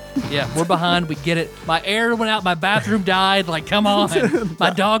now. Yeah, we're behind. We get it. My air went out. My bathroom died. Like, come on. My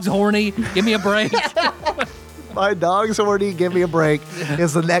dog's horny. Give me a break. My dog's horny, give me a break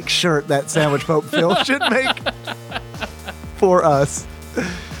is the next shirt that Sandwich Pope Phil should make for us.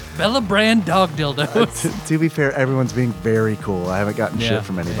 Bella Brand dog dildos. To be fair, everyone's being very cool. I haven't gotten Yeah. shit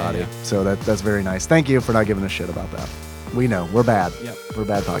from anybody. Yeah. So that's very nice. Thank you for not giving a shit about that. We know. We're bad. Yep. We're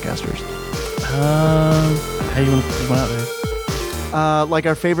bad podcasters. How you want to put one out there? like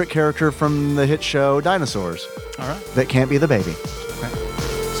our favorite character from the hit show Dinosaurs. All right. That can't be the baby. Okay.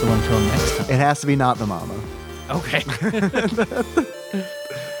 So until next time. It has to be not the mama. Okay.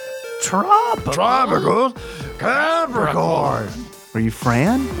 Tropical Capricorn. Were you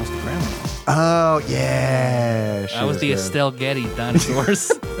Fran? That was the grandma. Oh, yeah. That was the Estelle Getty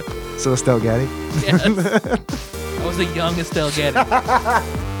dinosaurs. So Estelle Getty? Yes. That was the young Estelle Getty.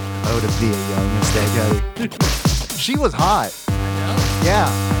 Oh, to be a young Estelle Getty. She was hot. I know.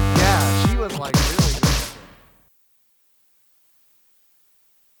 Yeah, she was like really good.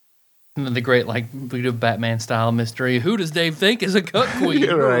 And then the great, like, we do Batman style mystery. Who does Dave think is a cut queen?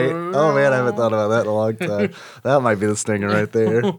 You're right. Oh, man, I haven't thought about that in a long time. That might be the stinger right there.